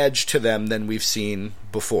of an edge to them than we've seen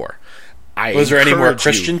before. Was there any more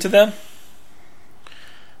Christian to them?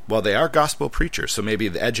 Well, they are gospel preachers, so maybe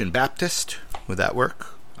the Edge and Baptist. Would that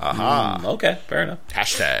work? Aha. Okay, fair enough.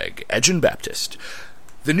 Hashtag Edge and Baptist.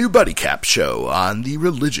 The new Buddy Cap show on the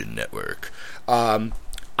Religion Network. I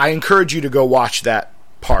encourage you to go watch that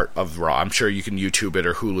part of Raw. I'm sure you can YouTube it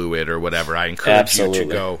or Hulu it or whatever. I encourage you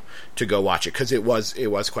to go watch it, because it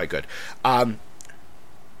was quite good.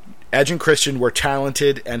 Edge and Christian were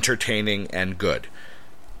talented, entertaining, and good.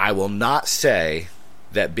 I will not say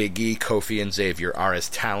that Big E, Kofi, and Xavier are as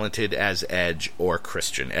talented as Edge or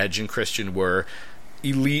Christian. Edge and Christian were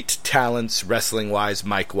elite talents, wrestling-wise,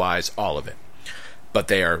 mic-wise, all of it. But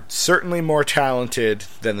they are certainly more talented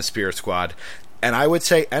than the Spirit Squad. And I would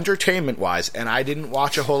say entertainment-wise, and I didn't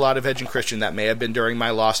watch a whole lot of Edge and Christian, that may have been during my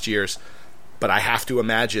lost years, but I have to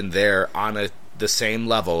imagine they're on the same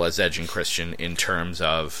level as Edge and Christian in terms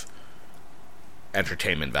of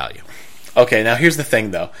entertainment value. Okay, now here's the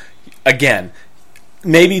thing, though. Again,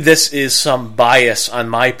 maybe this is some bias on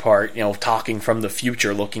my part, talking from the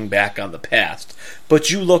future, looking back on the past. But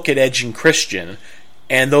you look at Edge and Christian,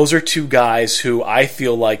 and those are two guys who I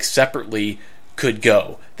feel like separately could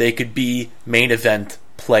go. They could be main event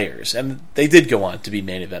players. And they did go on to be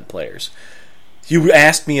main event players. You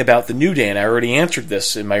asked me about the New Day, and I already answered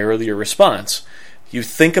this in my earlier response. You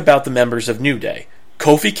think about the members of New Day.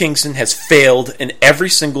 Kofi Kingston has failed in every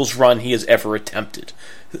singles run he has ever attempted.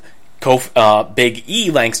 Big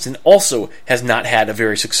E Langston also has not had a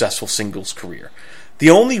very successful singles career. The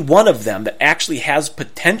only one of them that actually has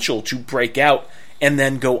potential to break out and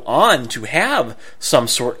then go on to have some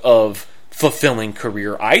sort of fulfilling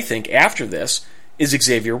career, I think, after this, is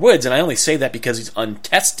Xavier Woods. And I only say that because he's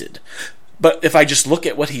untested. But if I just look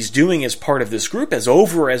at what he's doing as part of this group, as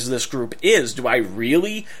over as this group is, do I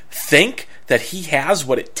really think that he has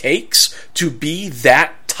what it takes to be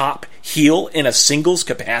that top heel in a singles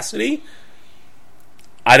capacity?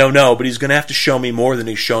 I don't know, but he's going to have to show me more than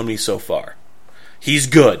he's shown me so far. He's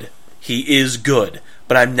good. He is good.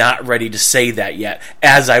 But I'm not ready to say that yet,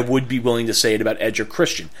 as I would be willing to say it about Edge or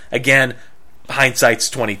Christian. Again, hindsight's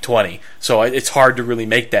 20/20, so it's hard to really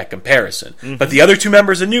make that comparison. Mm-hmm. But the other two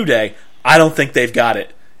members of New Day, I don't think they've got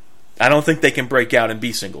it. I don't think they can break out and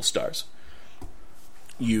be single stars.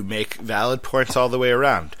 You make valid points all the way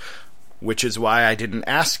around, which is why I didn't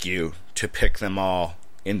ask you to pick them all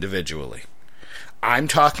individually. I'm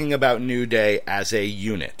talking about New Day as a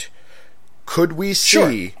unit. Could we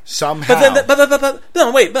see somehow...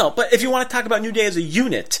 But if you want to talk about New Day as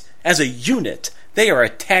a unit, they are a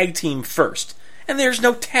tag team first. And there's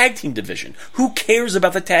no tag team division. Who cares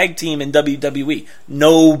about the tag team in WWE?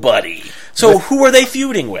 Nobody. So who are they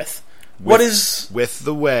feuding with? With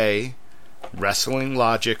the way wrestling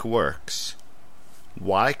logic works,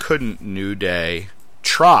 why couldn't New Day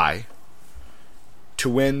try to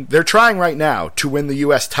win... They're trying right now to win the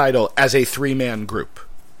U.S. title as a three-man group.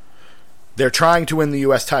 They're trying to win the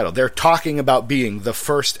U.S. title. They're talking about being the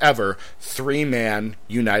first ever three-man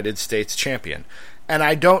United States champion. And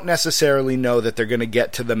I don't necessarily know that they're going to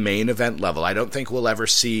get to the main event level. I don't think we'll ever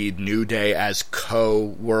see New Day as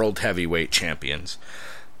co-world heavyweight champions.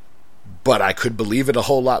 But I could believe it a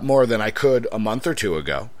whole lot more than I could a month or two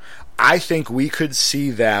ago. I think we could see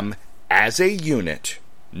them as a unit,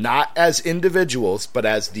 not as individuals, but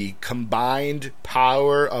as the combined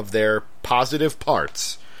power of their positive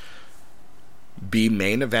parts, be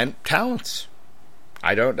main event talents.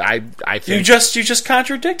 I think you just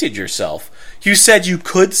contradicted yourself. You said you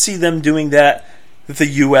could see them doing that with the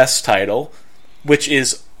U.S. title, which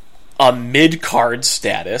is a mid-card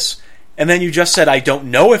status, and then you just said, I don't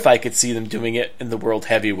know if I could see them doing it in the World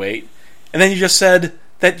Heavyweight, and then you just said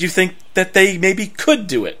that you think that they maybe could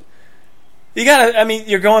do it? You gotta. I mean,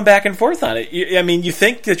 you're going back and forth on it. You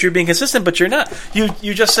think that you're being consistent, but you're not.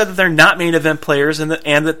 You just said that they're not main event players, and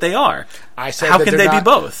that they are. I said, how can they be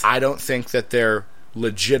both? I don't think that they're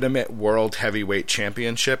legitimate world heavyweight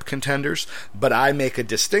championship contenders, but I make a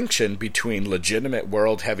distinction between legitimate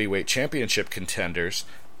world heavyweight championship contenders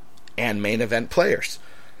and main event players.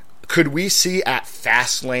 Could we see at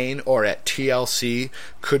Fastlane or at TLC?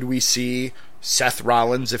 Could we see Seth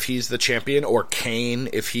Rollins, if he's the champion, or Kane,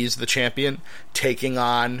 if he's the champion, taking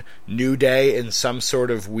on New Day in some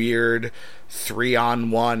sort of weird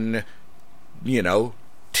 3-on-1,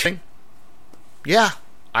 thing? Yeah,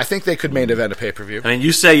 I think they could main event a pay-per-view. I mean,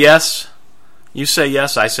 you say yes.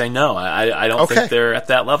 I say no. I don't think they're at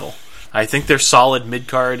that level. I think they're solid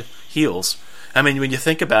mid-card heels. I mean, when you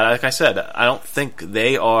think about it, like I said, I don't think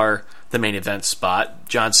they are the main event spot.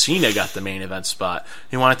 John Cena got the main event spot.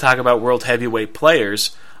 You want to talk about world heavyweight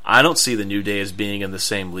players, I don't see the New Day as being in the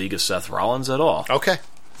same league as Seth Rollins at all. Okay,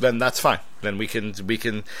 then that's fine. Then we can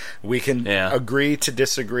agree to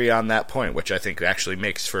disagree on that point, which I think actually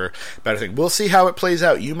makes for a better thing. We'll see how it plays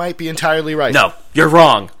out. You might be entirely right. No, you're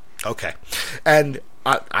wrong. Okay, and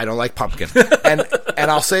I don't like Pumpkin. and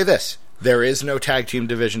I'll say this. There is no tag team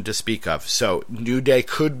division to speak of, so New Day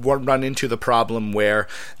could run into the problem where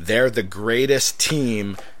they're the greatest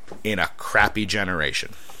team in a crappy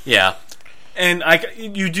generation. Yeah, and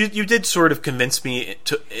you did sort of convince me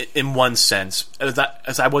in one sense.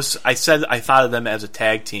 I said I thought of them as a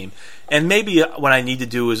tag team, and maybe what I need to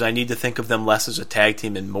do is I need to think of them less as a tag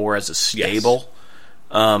team and more as a stable.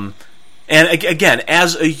 Yes. And again,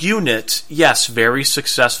 as a unit, yes, very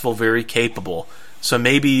successful, very capable. So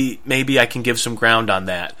maybe I can give some ground on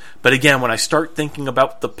that. But again, when I start thinking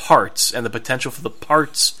about the parts and the potential for the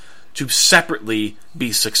parts to separately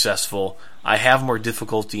be successful, I have more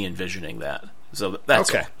difficulty envisioning that. So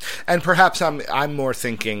that's okay. All. And perhaps I'm more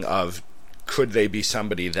thinking of, could they be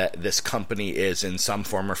somebody that this company is in some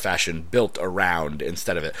form or fashion built around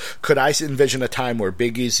instead of it? Could I envision a time where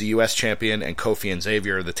Big E's the U.S. champion and Kofi and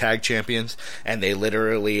Xavier are the tag champions, and they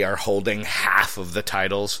literally are holding half of the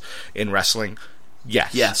titles in wrestling?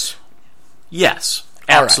 Yes.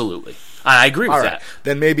 Absolutely. Right. I agree with that.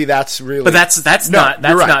 Then maybe that's really. But that's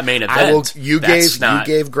not main event. You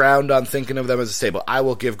gave ground on thinking of them as a stable. I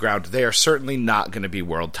will give ground. They are certainly not going to be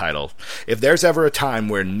world title. If there's ever a time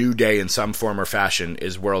where New Day in some form or fashion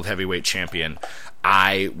is world heavyweight champion,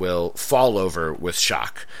 I will fall over with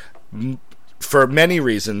shock for many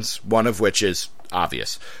reasons. One of which is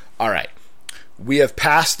obvious. All right. We have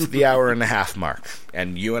passed the hour and a half mark,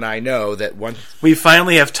 and you and I know that we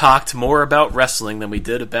finally have talked more about wrestling than we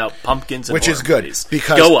did about pumpkins and which is good, movies.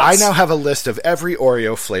 Because I now have a list of every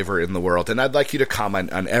Oreo flavor in the world, and I'd like you to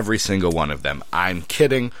comment on every single one of them. I'm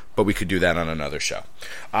kidding, but we could do that on another show.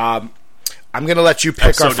 I'm going to let you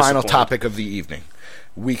pick our final topic of the evening.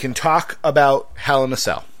 We can talk about Hell in a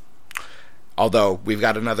Cell, although we've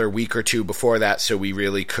got another week or two before that, so we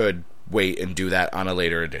really could wait and do that on a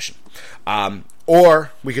later edition.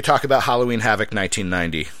 Or we could talk about Halloween Havoc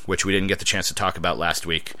 1990, which we didn't get the chance to talk about last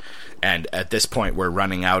week. And at this point, we're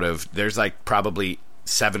running out of... There's like probably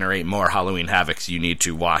 7 or 8 more Halloween Havocs you need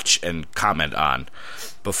to watch and comment on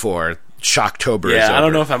before Shocktober is over. I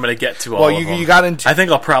don't know if I'm going to get to all of them. You got into... I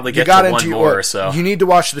think I'll probably get to one more or so. You need to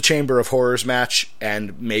watch the Chamber of Horrors match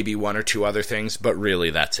and maybe 1 or 2 other things, but really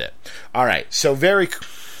that's it. All right, so very...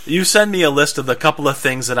 You send me a list of the couple of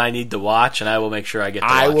things that I need to watch, and I will make sure I get to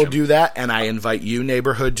watch them. I will do that, and I invite you,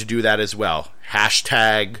 neighborhood, to do that as well.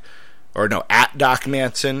 At Doc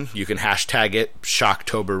Manson. You can hashtag it,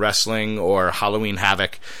 Shocktober Wrestling or Halloween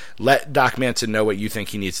Havoc. Let Doc Manson know what you think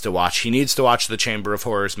he needs to watch. He needs to watch the Chamber of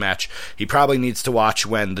Horrors match. He probably needs to watch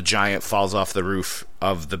when the giant falls off the roof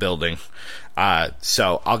of the building.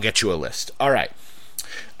 So I'll get you a list. All right.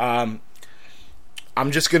 I'm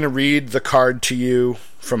just going to read the card to you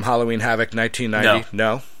from Halloween Havoc 1990.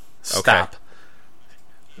 No? Okay. Stop.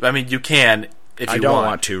 I mean, you can if you want. I don't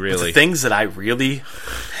want to, really. But the things that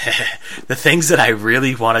I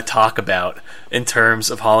really want to talk about in terms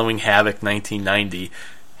of Halloween Havoc 1990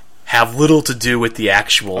 have little to do with the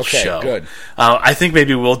actual show. Okay, good. I think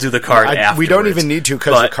maybe we'll do the card afterwards. We don't even need to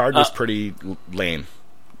because the card was pretty lame.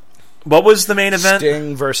 What was the main event?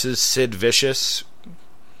 Sting versus Sid Vicious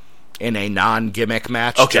in a non-gimmick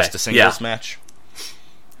match, just a singles match.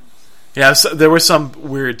 Yeah, so there was some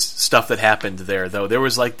weird stuff that happened there, though. There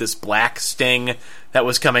was like this black Sting that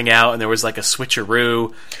was coming out, and there was like a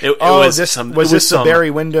switcheroo. Was this the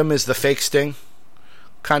Barry Windham is the fake Sting?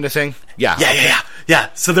 kind of thing. Yeah. Yeah.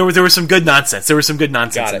 So there was some good nonsense. There was some good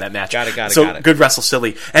nonsense in that match. Got it. So good Wrestle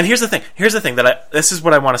Silly. And here's the thing. This is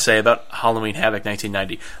what I want to say about Halloween Havoc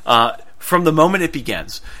 1990. From the moment it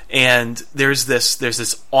begins, and there's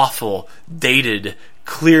this awful, dated,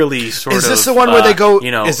 clearly sort of... Is this the one where they go...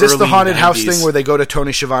 is this the haunted 90s house thing where they go to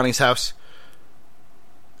Tony Schiavone's house?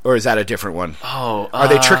 Or is that a different one? Oh, are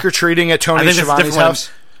they trick-or-treating at Tony Schiavone's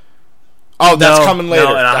house? Oh, that's coming later.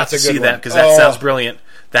 No, and I'll that's have to a good see one. that, because that sounds brilliant.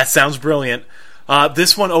 That sounds brilliant.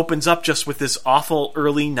 This one opens up just with this awful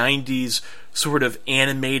early 90s sort of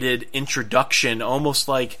animated introduction, almost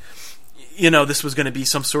like... this was going to be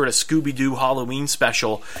some sort of Scooby-Doo Halloween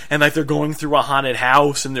special, and like they're going through a haunted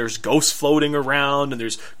house, and there's ghosts floating around, and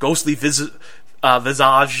there's ghostly visages of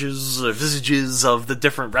the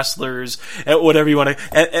different wrestlers, whatever you want to.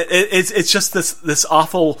 It's just this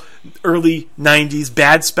awful early 90s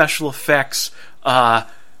bad special effects,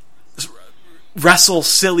 Wrestle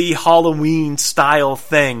Silly Halloween style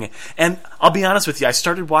thing. And I'll be honest with you, I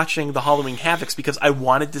started watching the Halloween Havocs because I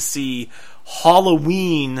wanted to see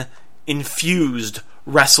Halloween infused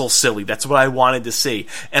Wrestle Silly. That's what I wanted to see.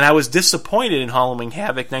 And I was disappointed in Halloween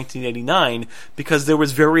Havoc 1989 because there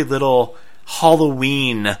was very little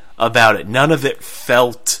Halloween about it. None of it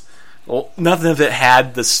nothing of it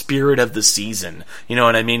had the spirit of the season. You know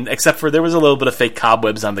what I mean? Except for there was a little bit of fake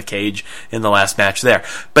cobwebs on the cage in the last match there.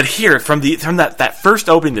 But here, from that first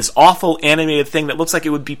opening, this awful animated thing that looks like it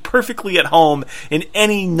would be perfectly at home in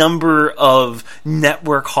any number of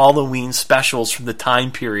network Halloween specials from the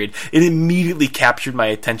time period, it immediately captured my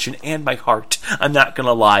attention and my heart. I'm not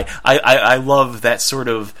gonna lie. I love that sort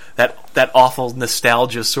of that awful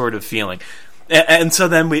nostalgia sort of feeling. And so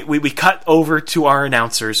then we cut over to our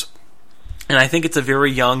announcers. And I think it's a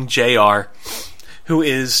very young JR who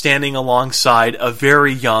is standing alongside a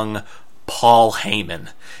very young Paul Heyman.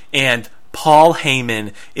 And Paul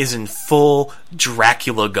Heyman is in full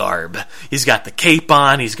Dracula garb. He's got the cape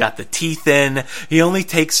on, he's got the teeth in. He only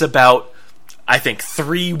takes about, I think,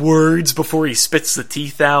 3 words before he spits the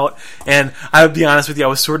teeth out. And I would be honest with you, I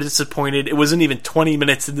was sort of disappointed. It wasn't even 20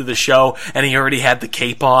 minutes into the show, and he already had the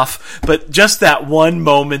cape off. But just that one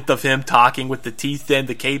moment of him talking with the teeth in,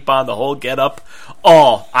 the cape on, the whole get-up.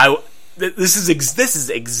 This is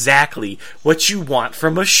exactly what you want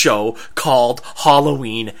from a show called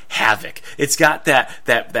Halloween Havoc. It's got that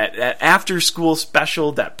after-school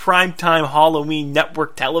special, that primetime Halloween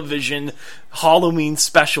network television Halloween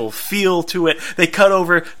special feel to it. They cut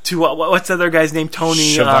over to what's the other guy's name?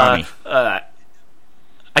 Tony Schiavone.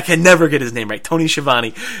 I can never get his name right. Tony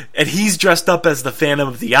Schiavone. And he's dressed up as the Phantom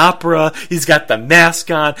of the Opera. He's got the mask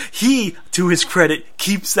on. He, to his credit,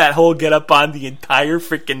 keeps that whole get-up on the entire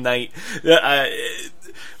freaking night.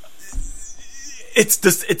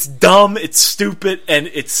 It's dumb, it's stupid, and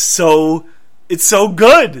it's so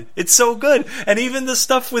good. It's so good. And even the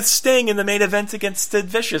stuff with Sting in the main event against Sid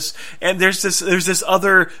Vicious. And there's this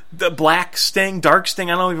other, the Black Sting, Dark Sting,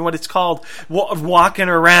 I don't know even what it's called, walking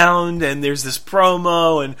around, and there's this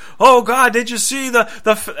promo, and, oh God, did you see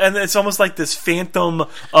and it's almost like this phantom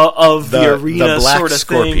of the arena the Black sort of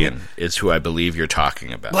Scorpion thing. is who I believe you're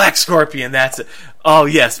talking about. Black Scorpion, that's it. Oh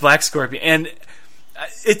yes, Black Scorpion. And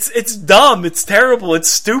it's dumb, it's terrible, it's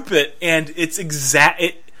stupid, and it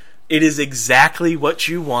is exactly what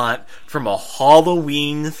you want from a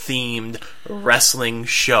Halloween-themed wrestling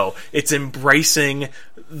show. It's embracing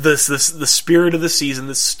the spirit of the season,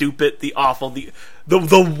 the stupid, the awful, the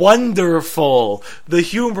wonderful, the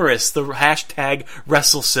humorous, the hashtag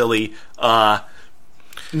WrestleSilly.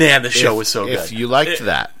 Man, the show was so good. If you liked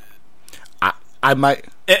that, I might...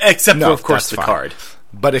 Except for, of course, the card.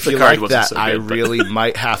 But if you like that, I really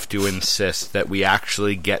might have to insist that we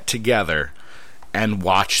actually get together and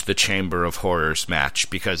watch the Chamber of Horrors match,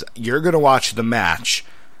 because you're going to watch the match,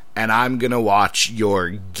 and I'm going to watch your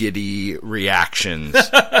giddy reactions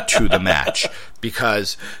to the match,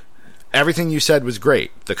 because everything you said was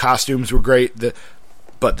great. The costumes were great,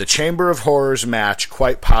 but the Chamber of Horrors match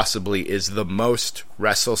quite possibly is the most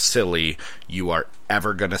Wrestle Silly you are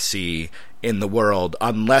ever going to see in the world,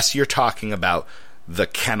 unless you're talking about the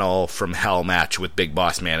Kennel from Hell match with Big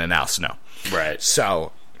Boss Man and Al Snow. Right.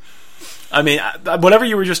 So... I mean, whatever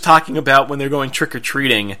you were just talking about when they're going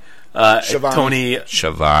trick-or-treating, Tony...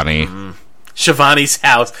 Schiavone's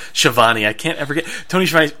house. Schiavone, I can't ever get... Tony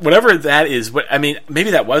Schiavone's... Whatever that is,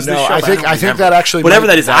 maybe that was the show. I think that actually... Whatever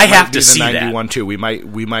that is, I have to see that. 91 too. We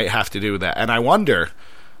might have to do that. And I wonder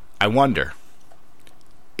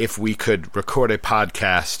if we could record a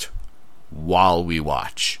podcast while we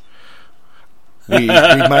watch. We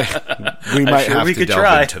might have to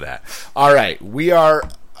delve into that. All right, we are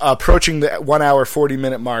approaching the 1 hour,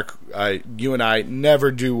 40-minute mark. You and I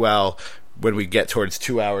never do well when we get towards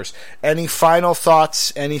 2 hours. Any final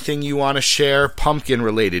thoughts? Anything you want to share? Pumpkin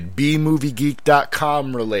related,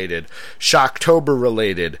 bmoviegeek.com related, Shocktober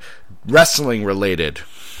related, wrestling related.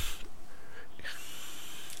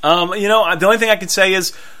 The only thing I can say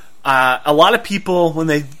is a lot of people, when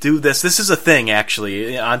they do this is a thing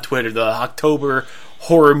actually on Twitter, the October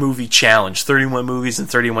Horror Movie Challenge, 31 movies in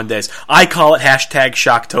 31 days. I call it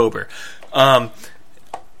 #Shocktober.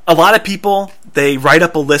 A lot of people, they write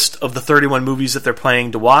up a list of the 31 movies that they're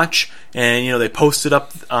planning to watch, and they post it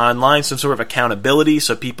up online, some sort of accountability,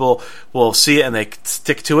 so people will see it and they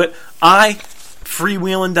stick to it.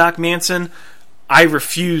 Freewheelin' Doc Manson, I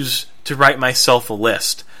refuse to write myself a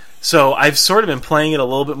list. So I've sort of been playing it a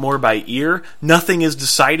little bit more by ear. Nothing is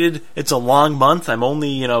decided. It's a long month. I'm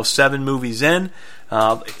only 7 movies in.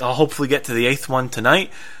 I'll hopefully get to the 8th one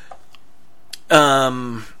tonight.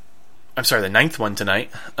 I'm sorry, the 9th one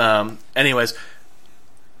tonight. Anyways,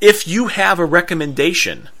 if you have a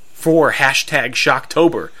recommendation for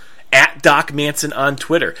 #Shocktober, at Doc Manson on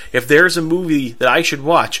Twitter, if there's a movie that I should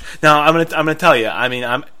watch, now I'm gonna tell you. I mean,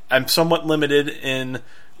 I'm somewhat limited in.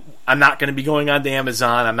 I'm not going to be going on to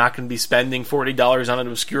Amazon. I'm not going to be spending $40 on an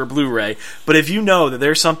obscure Blu-ray. But if you know that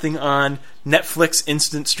there's something on Netflix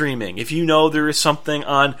Instant Streaming, if you know there is something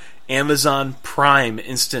on Amazon Prime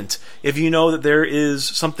Instant, if you know that there is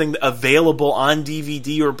something available on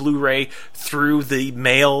DVD or Blu-ray through the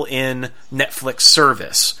mail-in Netflix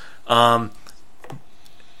service,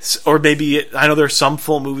 or maybe, I know there's some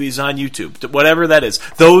full movies on YouTube, whatever that is,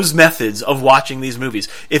 those methods of watching these movies.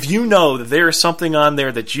 If you know that there is something on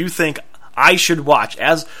there that you think I should watch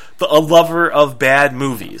as a lover of bad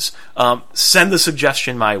movies, send the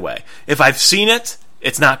suggestion my way. If I've seen it,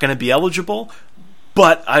 it's not going to be eligible,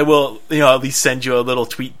 but I will at least send you a little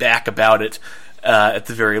tweet back about it at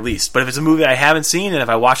the very least. But if it's a movie I haven't seen, and if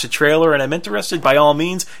I watch the trailer and I'm interested, by all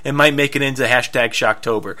means, it might make it into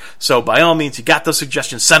 #Shocktober. So by all means, you got those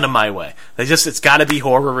suggestions, send them my way. It's got to be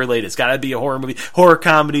horror related. It's got to be a horror movie. Horror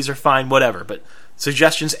comedies are fine, whatever. But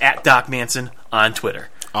suggestions at Doc Manson on Twitter.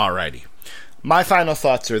 Alrighty. My final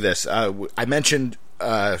thoughts are this. I mentioned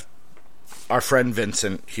our friend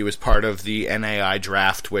Vincent. He was part of the NAI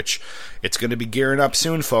draft, which it's going to be gearing up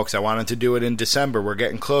soon, folks. I wanted to do it in December. We're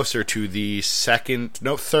getting closer to the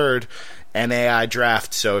third NAI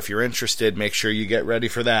draft, so if you're interested, make sure you get ready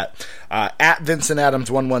for that. At Vincent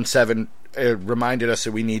Adams 117 reminded us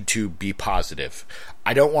that we need to be positive.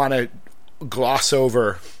 I don't want to gloss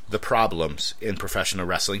over the problems in professional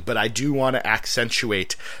wrestling, but I do want to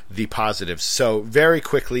accentuate the positives. So very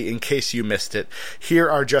quickly, in case you missed it, here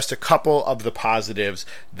are just a couple of the positives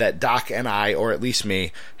that Doc and I, or at least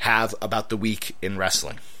me, have about the week in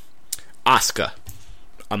wrestling. Asuka,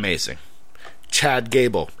 amazing. Chad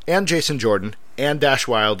Gable and Jason Jordan and Dash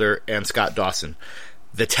Wilder and Scott Dawson.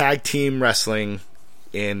 The tag team wrestling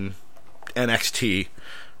in NXT,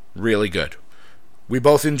 really good. We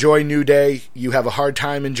both enjoy New Day. You have a hard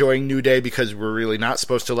time enjoying New Day because we're really not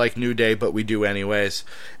supposed to like New Day, but we do anyways.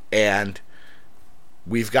 And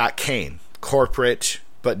we've got Kane, corporate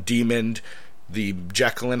but demoned, the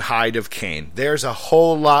Jekyll and Hyde of Kane. There's a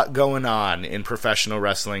whole lot going on in professional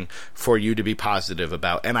wrestling for you to be positive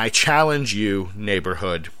about. And I challenge you,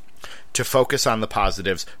 neighborhood, to focus on the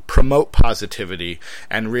positives, promote positivity,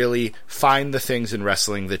 and really find the things in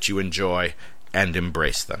wrestling that you enjoy and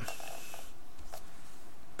embrace them.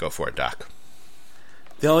 Go for it, Doc.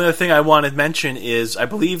 The only other thing I want to mention is I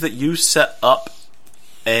believe that you set up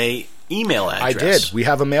a email address. I did. We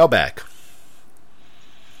have a mailbag.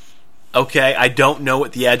 Okay, I don't know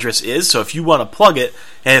what the address is, so if you want to plug it,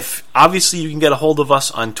 obviously you can get a hold of us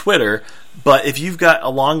on Twitter, but if you've got a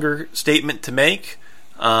longer statement to make,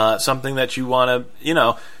 something that you want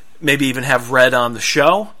to, maybe even have read on the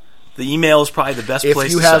show, the email is probably the best place to send it.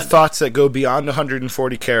 If you have thoughts that go beyond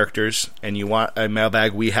 140 characters and you want a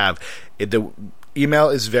mailbag, we have. The email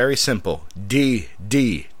is very simple.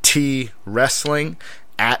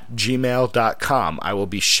 ddtwrestling@gmail.com. I will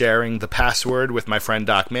be sharing the password with my friend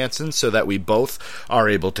Doc Manson so that we both are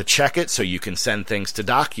able to check it. So you can send things to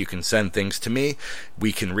Doc, you can send things to me,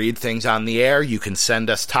 we can read things on the air, you can send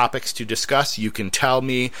us topics to discuss, you can tell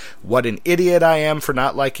me what an idiot I am for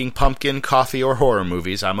not liking pumpkin, coffee, or horror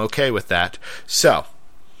movies. I'm okay with that. So,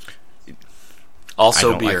 also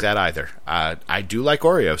I don't beer. like that either. I do like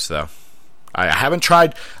Oreos, though. I haven't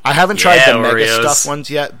tried the Oreos. Mega Stuff ones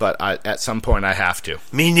yet, but at some point I have to.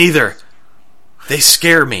 Me neither. They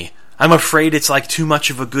scare me. I'm afraid it's like too much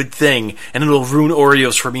of a good thing, and it'll ruin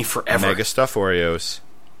Oreos for me forever. Mega Stuff Oreos,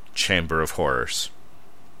 Chamber of Horrors.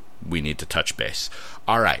 We need to touch base.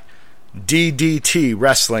 All right. DDT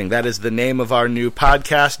Wrestling. That is the name of our new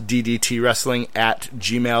podcast,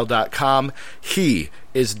 ddtwrestling@gmail.com. He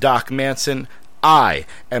is Doc Manson. I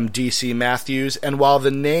am DC Matthews. And while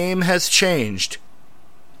the name has changed,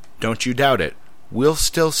 don't you doubt it, we'll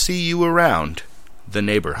still see you around the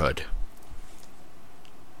neighborhood.